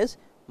aeration is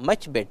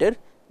much better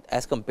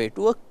as compared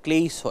to a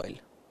clay soil,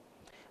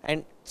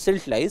 and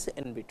silt lies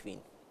in between.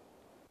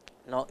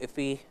 Now, if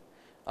we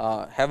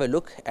have a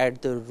look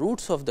at the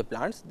roots of the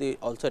plants, they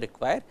also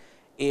require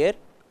air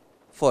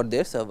for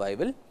their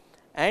survival,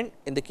 and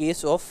in the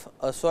case of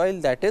a soil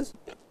that is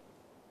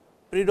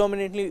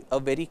predominantly a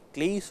very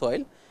clayey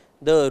soil,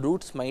 the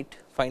roots might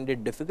find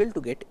it difficult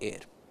to get air.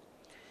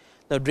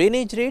 The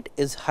drainage rate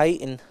is high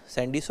in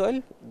sandy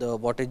soil, the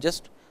water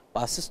just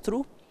passes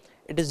through.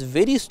 It is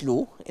very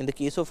slow in the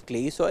case of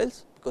clayey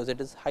soils, because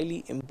it is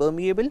highly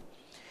impermeable,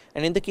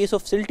 and in the case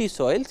of silty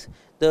soils,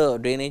 the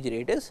drainage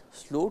rate is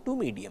slow to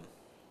medium.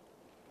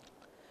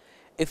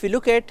 If we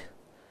look at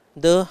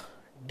the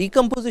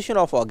decomposition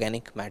of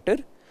organic matter,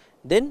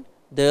 then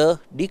the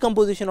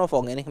decomposition of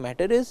organic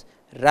matter is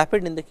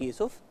rapid in the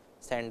case of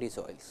sandy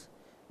soils,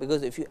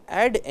 because if you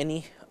add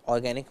any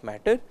organic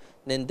matter,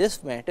 then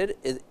this matter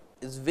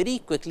is very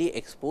quickly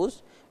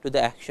exposed to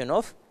the action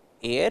of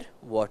air,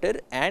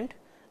 water and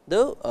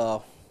the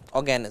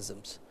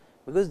organisms,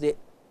 because they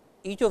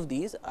each of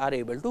these are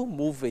able to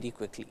move very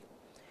quickly.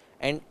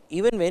 And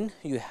even when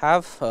you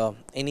have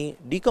any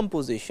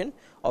decomposition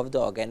of the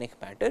organic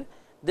matter,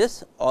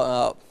 this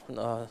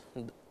the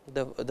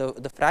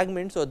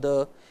fragments or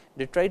the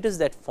detritus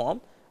that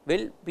form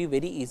will be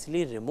very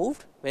easily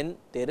removed when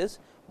there is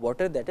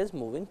water that is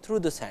moving through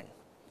the sand.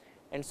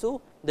 And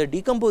so, the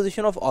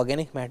decomposition of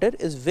organic matter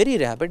is very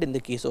rapid in the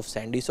case of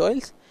sandy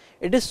soils,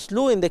 it is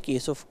slow in the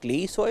case of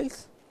clayey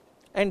soils,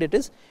 and it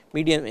is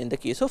medium in the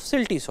case of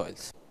silty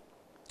soils.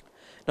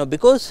 Now,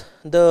 because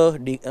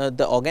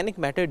the organic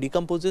matter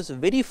decomposes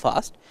very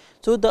fast,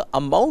 so the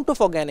amount of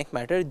organic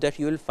matter that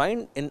you will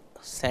find in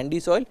sandy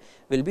soil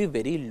will be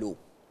very low,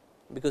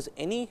 because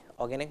any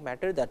organic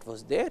matter that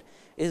was there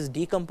is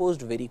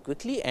decomposed very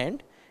quickly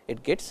and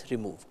it gets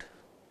removed.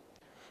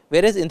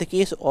 Whereas, in the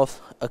case of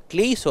a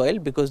clay soil,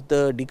 because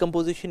the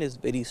decomposition is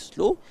very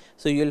slow,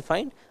 so you will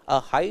find a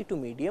high to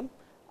medium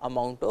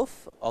amount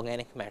of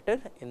organic matter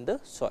in the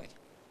soil.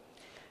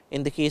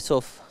 In the case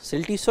of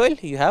silty soil,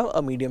 you have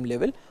a medium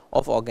level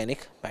of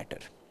organic matter,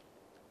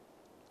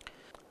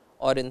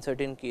 or in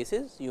certain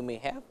cases you may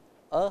have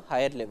a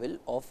higher level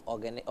of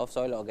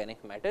soil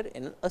organic matter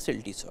in a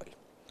silty soil.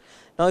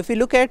 Now, if we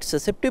look at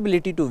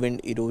susceptibility to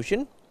wind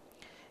erosion,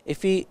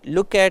 if we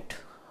look at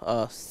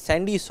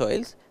sandy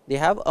soils, they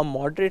have a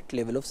moderate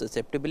level of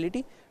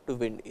susceptibility to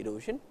wind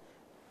erosion,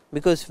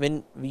 because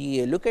when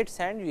we look at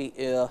sand,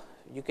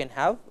 you can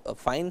have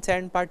fine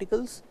sand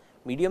particles,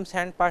 medium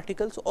sand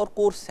particles or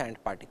coarse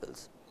sand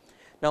particles.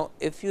 Now,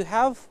 if you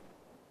have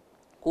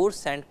coarse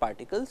sand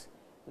particles,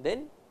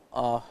 then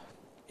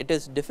it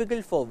is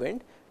difficult for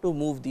wind to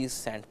move these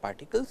sand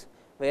particles,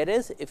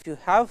 whereas if you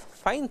have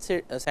fine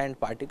sand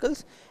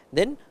particles,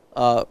 then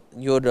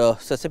your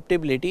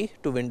susceptibility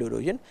to wind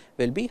erosion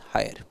will be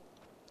higher.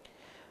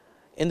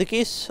 In the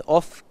case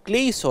of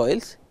clay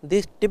soils,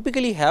 they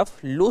typically have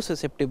low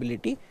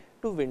susceptibility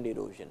to wind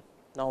erosion.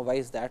 Now, why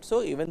is that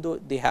so? Even though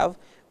they have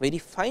very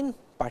fine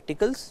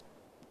particles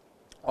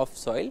of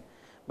soil,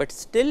 but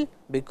still,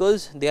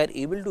 because they are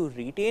able to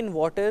retain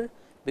water,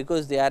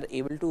 because they are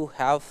able to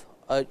have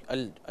a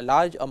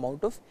large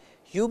amount of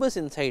humus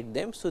inside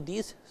them. So,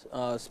 these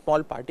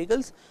small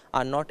particles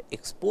are not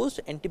exposed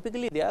and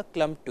typically they are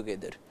clumped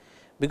together,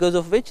 because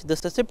of which the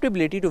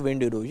susceptibility to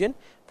wind erosion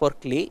for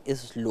clay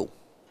is low,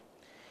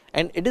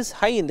 and it is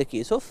high in the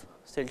case of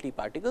silty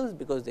particles,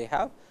 because they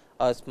have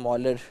a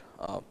smaller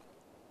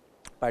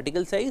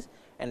particle size,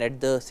 and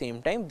at the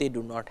same time they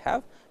do not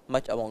have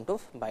much amount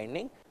of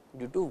binding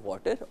due to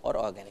water or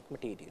organic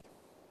material.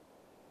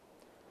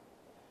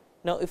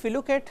 Now, if we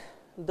look at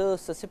the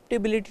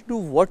susceptibility to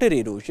water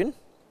erosion,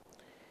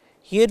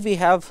 here we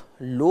have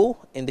low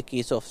in the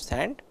case of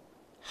sand,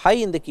 high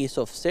in the case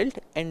of silt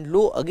and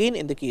low again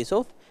in the case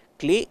of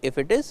clay if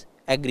it is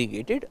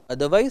aggregated,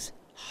 otherwise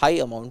high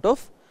amount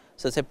of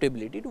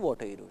susceptibility to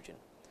water erosion.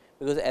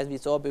 Because as we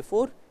saw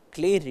before,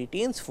 clay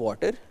retains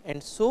water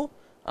and so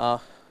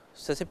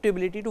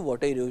susceptibility to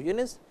water erosion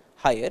is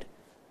higher,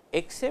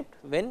 except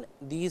when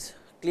these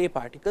clay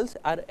particles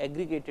are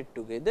aggregated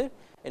together,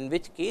 in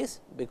which case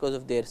because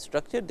of their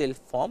structure they will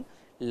form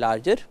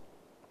larger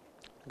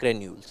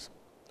granules.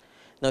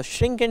 Now,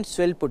 shrink and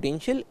swell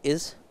potential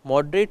is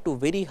moderate to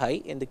very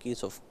high in the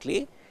case of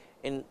clay.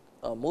 In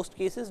most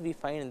cases we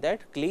find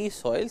that clay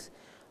soils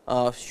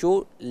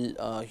show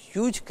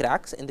huge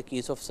cracks in the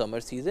case of summer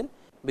season,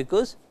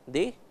 because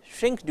they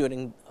shrink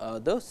during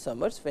the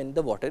summers when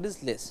the water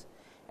is less,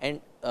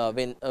 and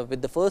when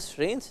with the first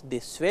rains they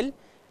swell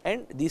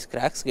and these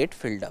cracks get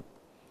filled up.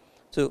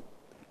 So,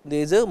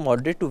 there is a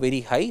moderate to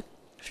very high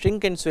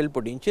shrink and swell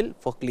potential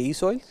for clay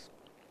soils,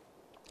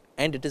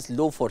 and it is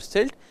low for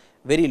silt,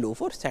 very low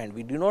for sand.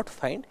 We do not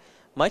find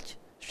much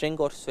shrink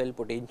or swell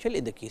potential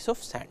in the case of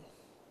sand.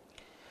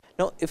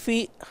 Now, if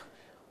we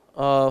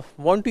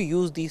want to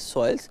use these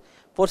soils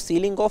for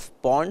sealing of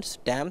ponds,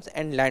 dams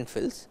and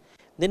landfills,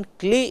 then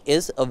clay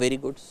is a very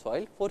good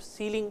soil for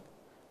sealing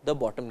the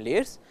bottom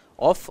layers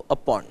of a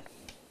pond.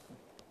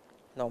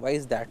 Now, why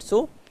is that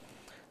so?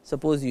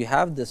 Suppose you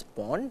have this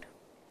pond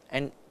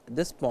and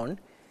this pond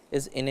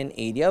is in an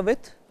area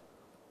with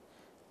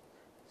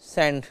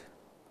sand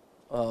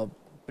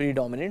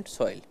predominant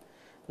soil.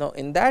 Now,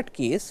 in that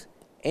case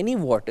any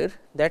water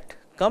that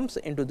comes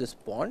into this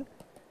pond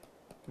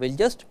will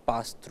just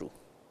pass through,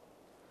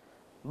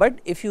 but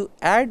if you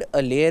add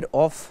a layer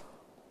of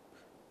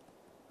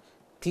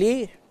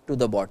clay to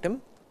the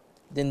bottom,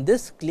 then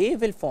this clay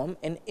will form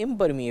an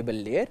impermeable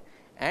layer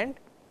and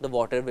the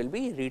water will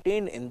be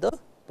retained in the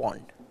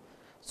pond.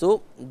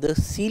 So, the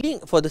sealing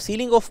for the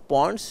sealing of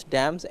ponds,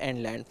 dams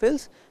and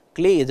landfills,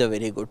 clay is a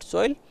very good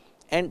soil,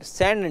 and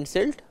sand and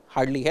silt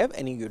hardly have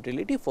any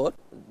utility for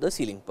the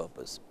sealing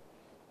purpose.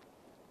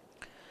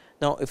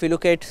 Now, if you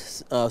look at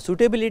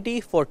suitability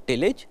for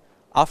tillage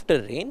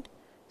after rain,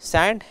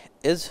 sand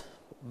is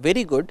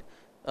very good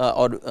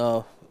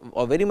or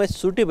very much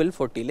suitable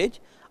for tillage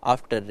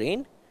after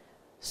rain.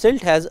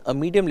 Silt has a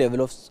medium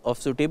level of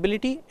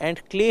suitability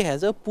and clay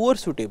has a poor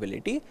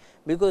suitability,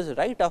 because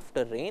right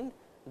after rain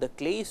the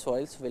clay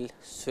soils will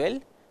swell,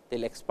 they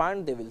will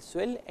expand, they will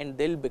swell and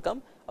they will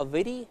become a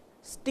very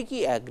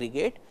sticky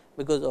aggregate,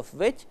 because of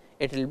which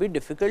it will be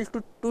difficult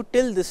to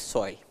till this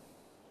soil.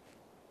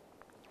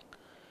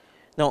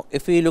 Now,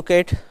 if we look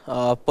at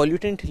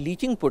pollutant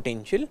leaching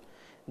potential,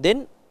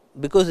 then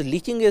because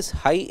leaching is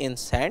high in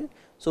sand,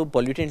 so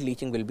pollutant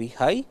leaching will be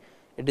high,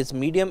 it is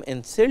medium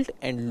in silt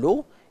and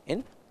low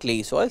in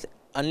clay soils,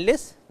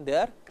 unless they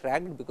are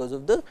cracked because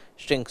of the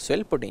shrink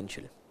swell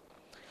potential.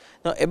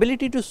 Now,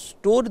 ability to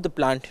store the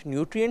plant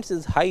nutrients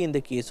is high in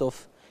the case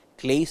of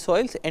clay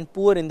soils and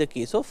poor in the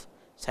case of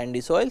sandy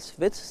soils,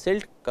 with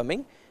silt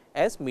coming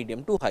as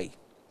medium to high.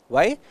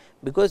 Why?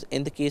 Because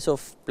in the case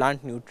of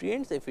plant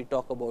nutrients, if we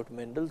talk about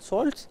mineral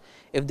salts,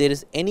 if there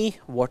is any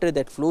water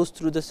that flows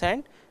through the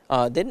sand,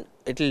 then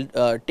it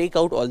will take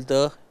out all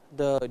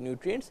the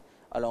nutrients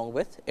along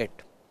with it.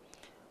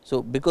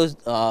 So, because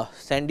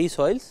sandy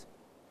soils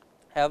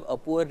have a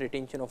poor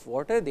retention of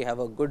water, they have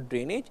a good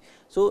drainage.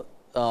 So,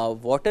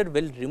 water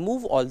will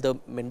remove all the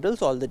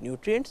minerals, all the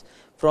nutrients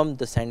from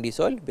the sandy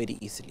soil very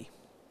easily.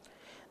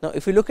 Now,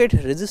 if you look at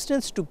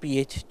resistance to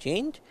pH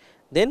change,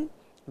 then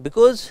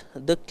because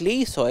the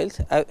clay soils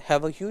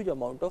have a huge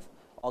amount of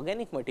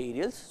organic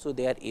materials, so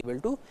they are able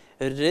to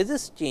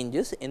resist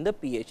changes in the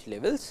pH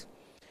levels,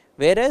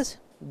 whereas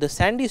the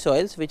sandy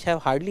soils which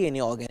have hardly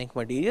any organic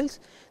materials,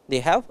 they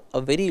have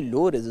a very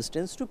low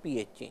resistance to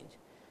pH change.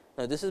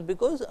 Now, this is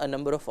because a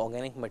number of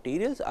organic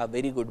materials are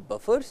very good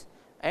buffers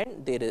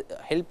and they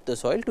help the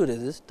soil to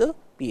resist the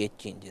pH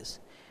changes,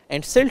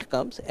 and silt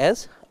comes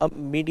as a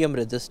medium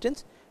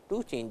resistance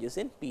to changes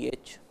in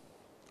pH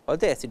or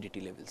the acidity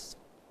levels.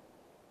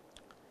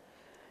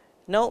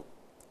 Now,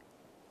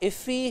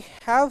 if we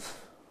have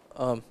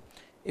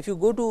if you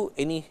go to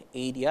any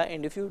area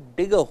and if you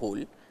dig a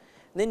hole,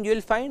 then you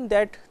will find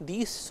that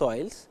these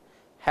soils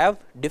have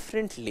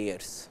different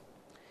layers,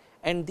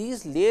 and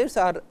these layers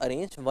are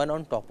arranged one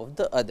on top of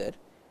the other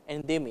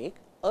and they make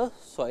a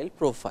soil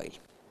profile.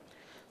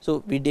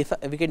 So, we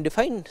can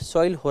define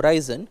soil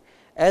horizon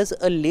as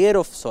a layer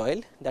of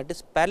soil that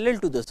is parallel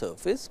to the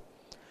surface,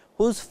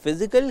 whose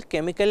physical,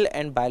 chemical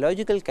and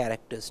biological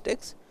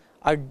characteristics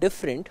are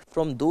different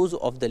from those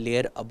of the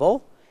layer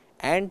above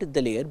and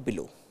the layer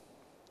below.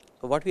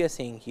 So, what we are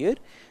saying here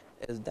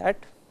is that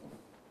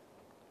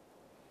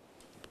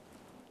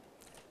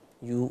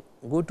you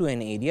go to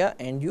an area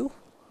and you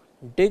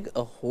dig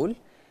a hole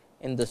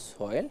in the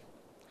soil,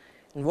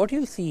 and what you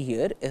will see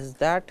here is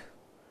that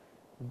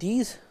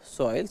these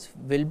soils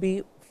will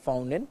be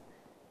found in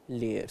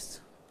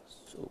layers.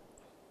 So,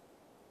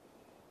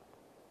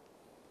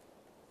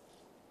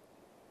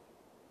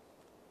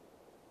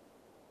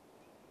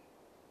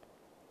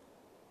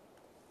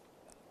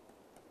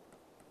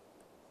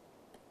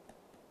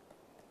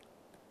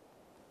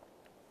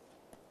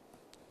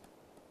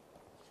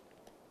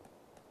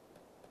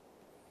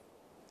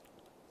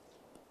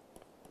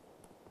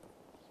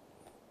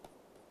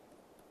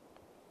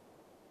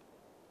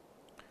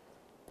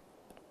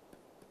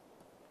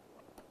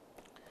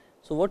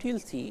 So, what you will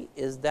see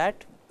is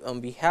that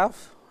we have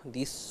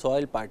these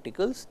soil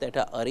particles that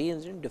are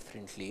arranged in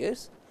different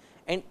layers,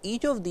 and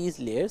each of these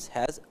layers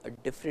has a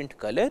different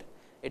color,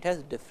 it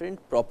has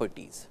different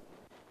properties.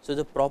 So,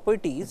 the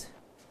properties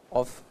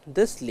of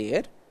this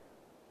layer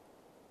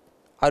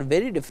are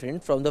very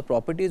different from the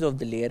properties of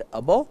the layer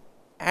above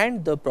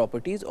and the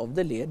properties of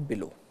the layer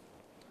below.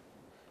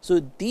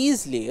 So,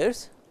 these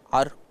layers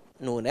are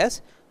known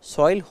as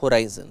soil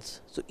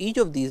horizons. So, each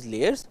of these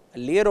layers, a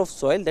layer of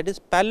soil that is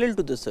parallel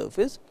to the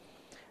surface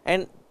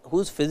and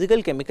whose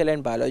physical, chemical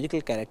and biological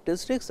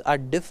characteristics are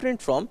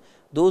different from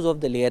those of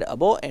the layer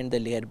above and the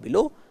layer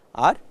below,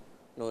 are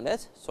known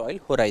as soil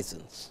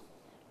horizons.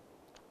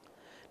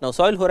 Now,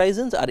 soil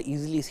horizons are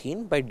easily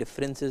seen by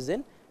differences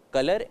in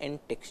color and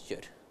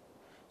texture.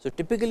 So,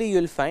 typically you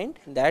will find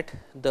that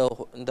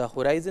the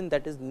horizon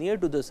that is near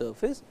to the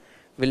surface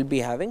will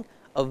be having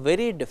a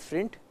very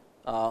different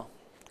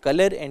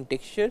color and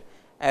texture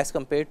as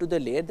compared to the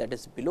layer that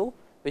is below,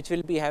 which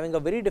will be having a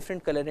very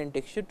different color and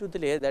texture to the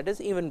layer that is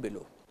even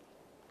below.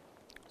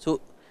 So,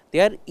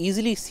 they are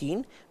easily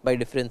seen by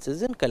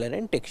differences in color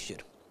and texture.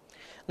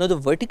 Now, the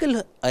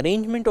vertical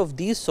arrangement of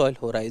these soil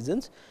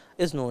horizons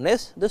is known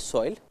as the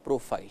soil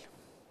profile.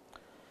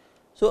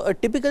 So, a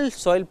typical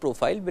soil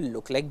profile will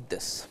look like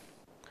this.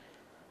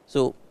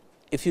 So,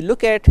 if you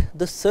look at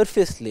the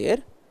surface layer,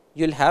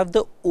 you will have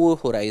the O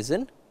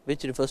horizon,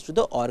 which refers to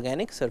the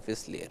organic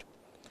surface layer.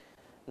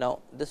 Now,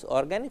 this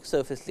organic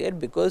surface layer,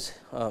 because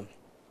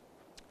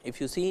if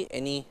you see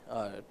any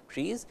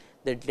trees,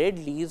 the dead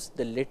leaves,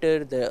 the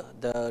litter,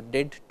 the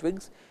dead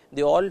twigs,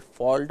 they all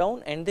fall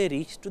down and they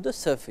reach to the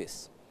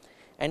surface,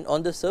 and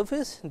on the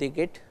surface they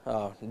get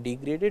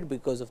degraded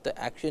because of the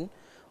action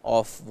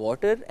of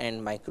water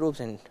and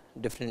microbes and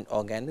different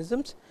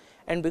organisms,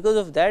 and because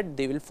of that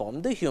they will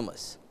form the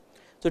humus.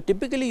 So,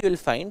 typically you will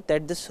find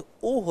that this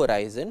O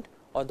horizon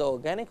or the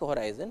organic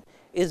horizon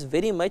is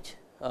very much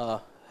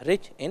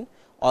rich in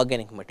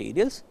organic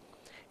materials.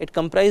 It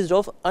comprised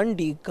of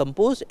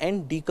undecomposed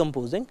and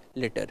decomposing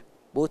litter,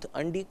 both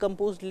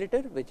undecomposed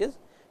litter, which is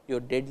your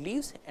dead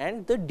leaves,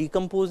 and the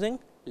decomposing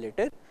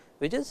litter,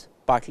 which is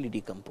partly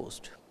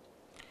decomposed.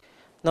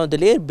 Now, the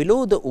layer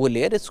below the O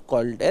layer is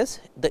called as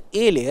the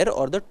A layer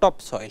or the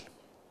topsoil,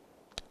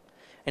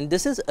 and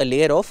this is a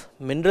layer of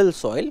mineral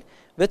soil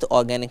with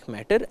organic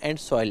matter and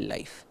soil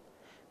life,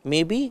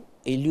 may be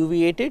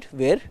alluviated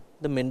where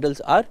the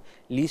minerals are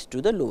least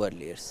to the lower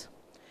layers.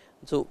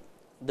 So,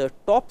 the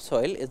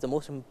topsoil is the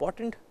most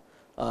important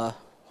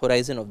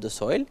horizon of the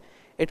soil.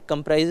 It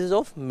comprises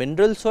of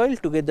mineral soil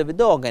together with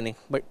the organic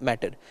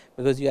matter,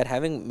 because you are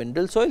having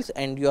mineral soils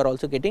and you are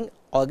also getting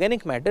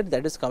organic matter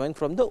that is coming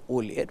from the O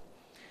layer.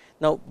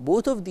 Now,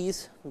 both of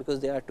these, because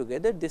they are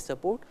together, they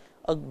support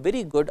a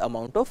very good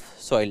amount of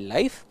soil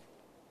life,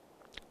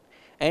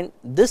 and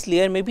this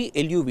layer may be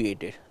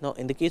alluviated. Now,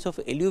 in the case of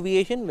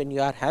alluviation, when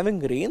you are having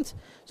rains,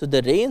 so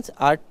the rains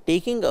are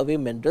taking away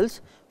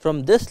minerals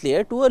from this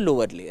layer to a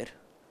lower layer.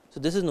 So,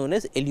 this is known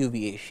as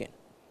alluviation.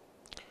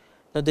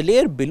 Now, the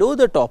layer below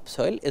the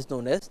topsoil is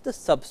known as the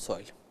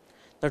subsoil.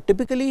 Now,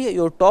 typically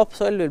your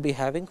topsoil will be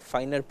having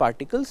finer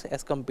particles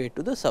as compared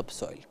to the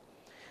subsoil.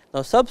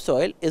 Now,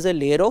 subsoil is a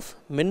layer of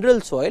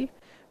mineral soil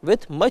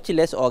with much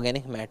less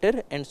organic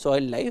matter and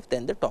soil life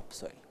than the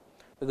topsoil,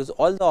 because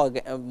all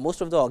the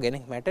most of the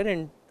organic matter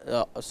and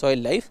soil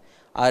life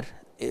are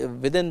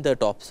within the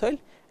topsoil,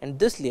 and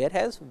this layer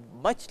has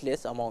much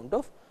less amount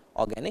of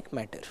organic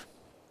matter.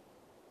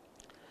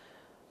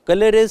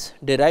 Color is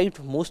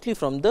derived mostly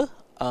from the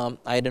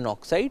iron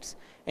oxides,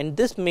 and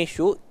this may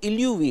show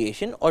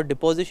alluviation or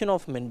deposition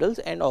of minerals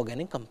and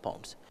organic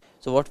compounds.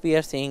 So, what we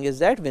are saying is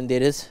that when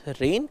there is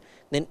rain,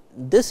 then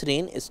this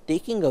rain is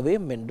taking away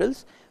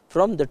minerals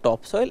from the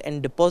topsoil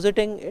and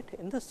depositing it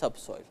in the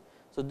subsoil.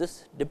 So,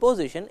 this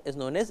deposition is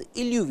known as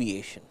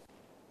alluviation.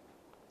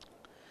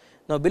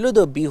 Now, below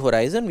the B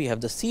horizon, we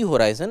have the C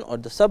horizon or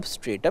the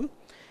substratum,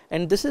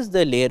 and this is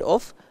the layer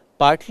of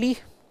partly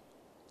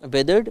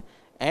weathered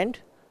and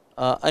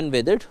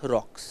unweathered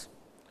rocks.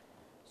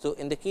 So,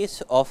 in the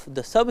case of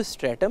the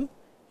substratum,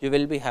 you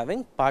will be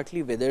having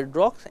partly weathered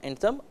rocks and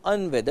some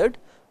unweathered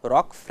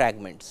rock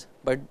fragments,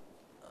 but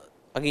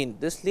again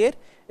this layer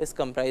is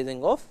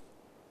comprising of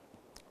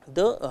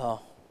the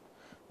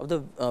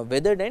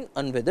weathered and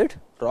unweathered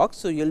rocks.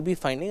 So, you will be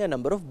finding a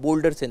number of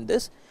boulders in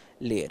this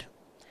layer,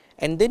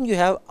 and then you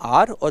have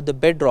R or the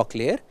bedrock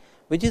layer,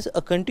 which is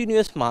a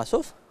continuous mass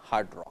of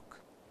hard rock.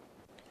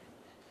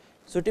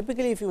 So,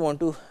 typically if you want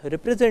to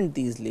represent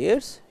these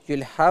layers, you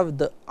will have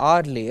the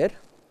R layer,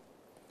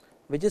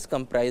 which is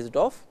comprised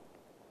of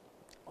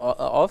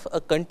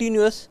a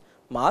continuous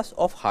mass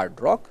of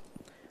hard rock,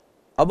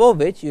 above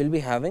which you will be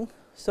having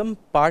some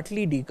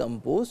partly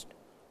decomposed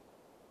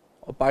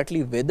or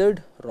partly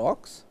weathered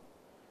rocks,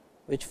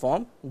 which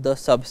form the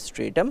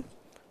substratum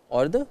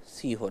or the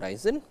C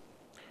horizon,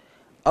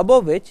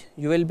 above which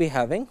you will be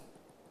having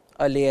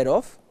a layer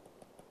of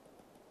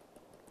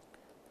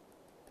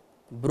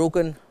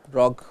broken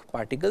rock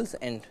particles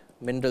and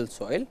mineral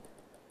soil,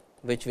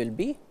 which will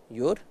be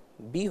your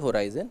B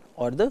horizon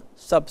or the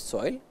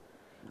subsoil,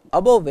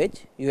 above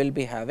which you will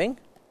be having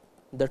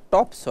the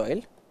top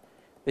soil,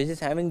 which is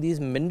having these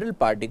mineral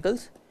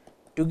particles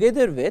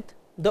together with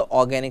the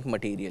organic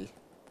material.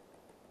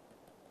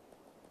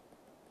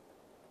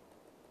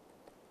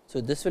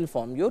 So, this will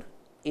form your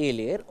A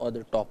layer or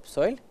the top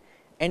soil,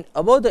 and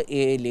above the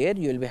A layer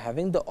you will be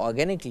having the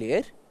organic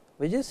layer,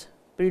 which is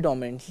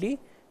predominantly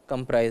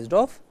comprised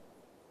of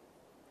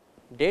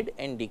dead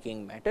and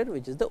decaying matter,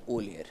 which is the O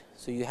layer.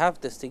 So, you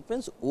have this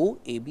sequence O,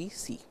 A, B,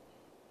 C.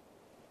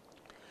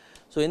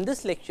 So, in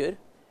this lecture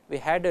we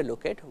had a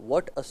look at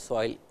what a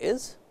soil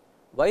is,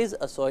 why is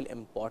a soil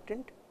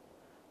important,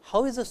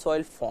 how is a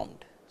soil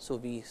formed. So,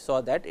 we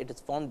saw that it is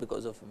formed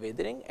because of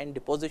weathering and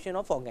deposition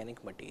of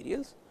organic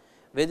materials.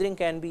 Weathering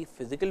can be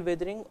physical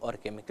weathering or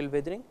chemical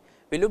weathering.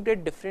 We looked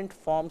at different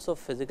forms of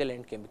physical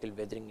and chemical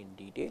weathering in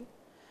detail.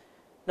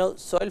 Now,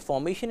 soil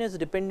formation is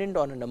dependent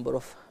on a number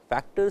of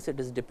factors. It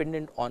is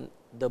dependent on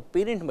the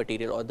parent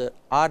material or the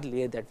R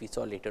layer that we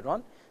saw later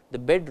on, the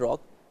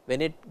bedrock.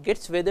 When it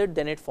gets weathered,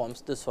 then it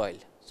forms the soil.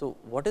 So,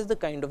 what is the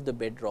kind of the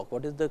bedrock?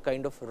 What is the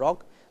kind of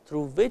rock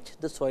through which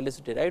the soil is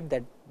derived?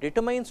 That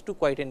determines to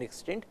quite an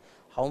extent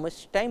how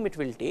much time it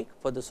will take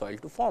for the soil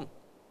to form.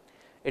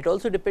 It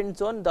also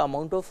depends on the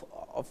amount of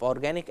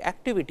organic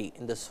activity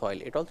in the soil.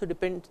 It also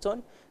depends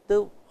on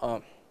the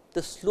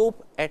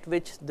slope at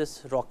which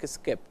this rock is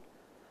kept,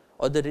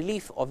 or the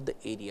relief of the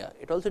area.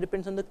 It also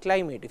depends on the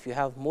climate. If you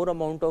have more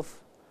amount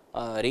of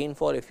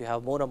rainfall, if you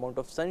have more amount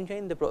of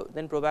sunshine,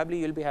 then probably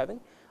you will be having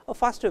a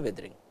faster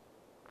weathering.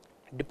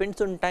 It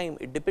depends on time.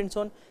 It depends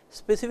on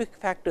specific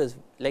factors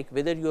like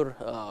whether your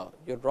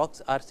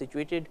rocks are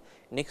situated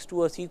next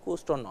to a sea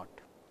coast or not.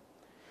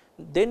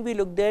 Then we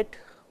looked at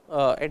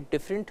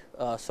different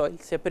soil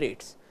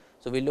separates.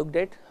 So, we looked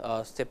at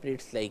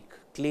separates like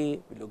clay,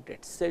 we looked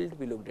at silt,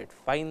 we looked at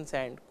fine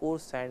sand,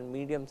 coarse sand,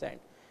 medium sand,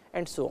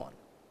 and so on.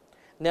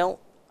 Now,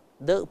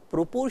 the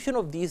proportion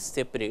of these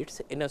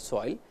separates in a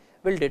soil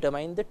will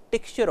determine the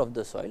texture of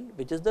the soil,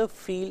 which is the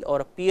feel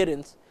or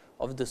appearance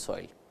of the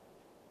soil.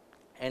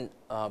 And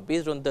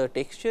based on the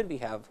texture, we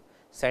have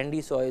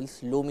sandy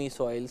soils, loamy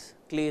soils,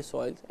 clay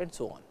soils, and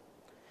so on.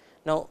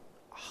 Now,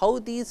 how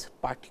these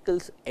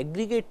particles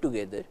aggregate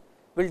together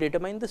will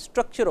determine the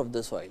structure of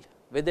the soil,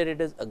 whether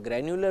it is a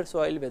granular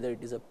soil, whether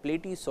it is a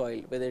platy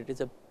soil, whether it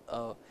is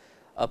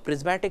a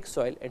prismatic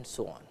soil, and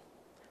so on.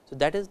 So,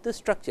 that is the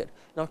structure.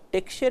 Now,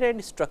 texture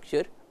and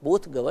structure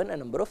both govern a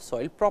number of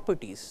soil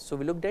properties. So,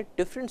 we looked at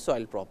different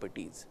soil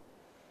properties,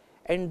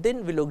 and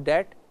then we looked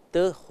at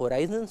the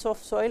horizons of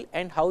soil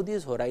and how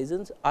these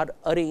horizons are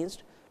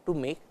arranged to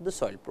make the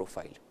soil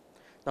profile.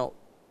 Now,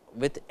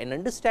 with an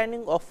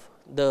understanding of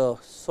the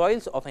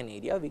soils of an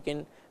area, we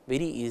can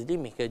very easily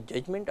make a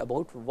judgment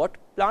about what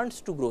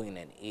plants to grow in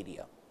an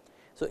area.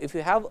 So, if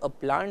you have a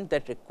plant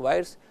that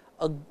requires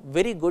a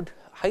very good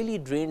highly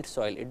drained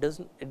soil, it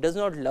does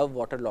not love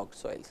waterlogged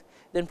soils,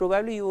 then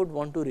probably you would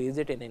want to raise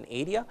it in an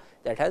area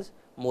that has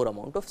more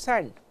amount of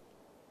sand.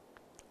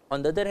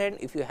 On the other hand,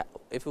 if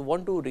you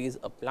want to raise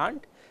a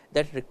plant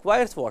that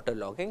requires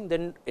waterlogging,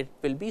 then it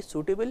will be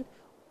suitable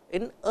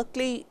in a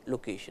clay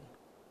location.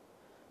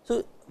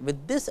 So,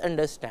 with this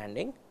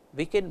understanding,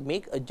 we can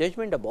make a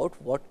judgment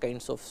about what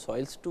kinds of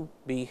soils to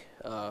be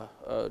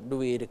do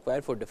we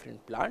require for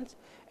different plants,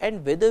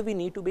 and whether we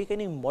need to make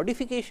any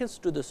modifications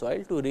to the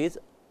soil to raise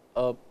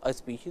a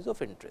species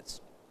of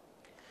interest.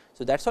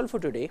 So, that is all for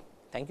today.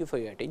 Thank you for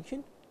your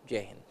attention.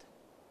 Jai Hind.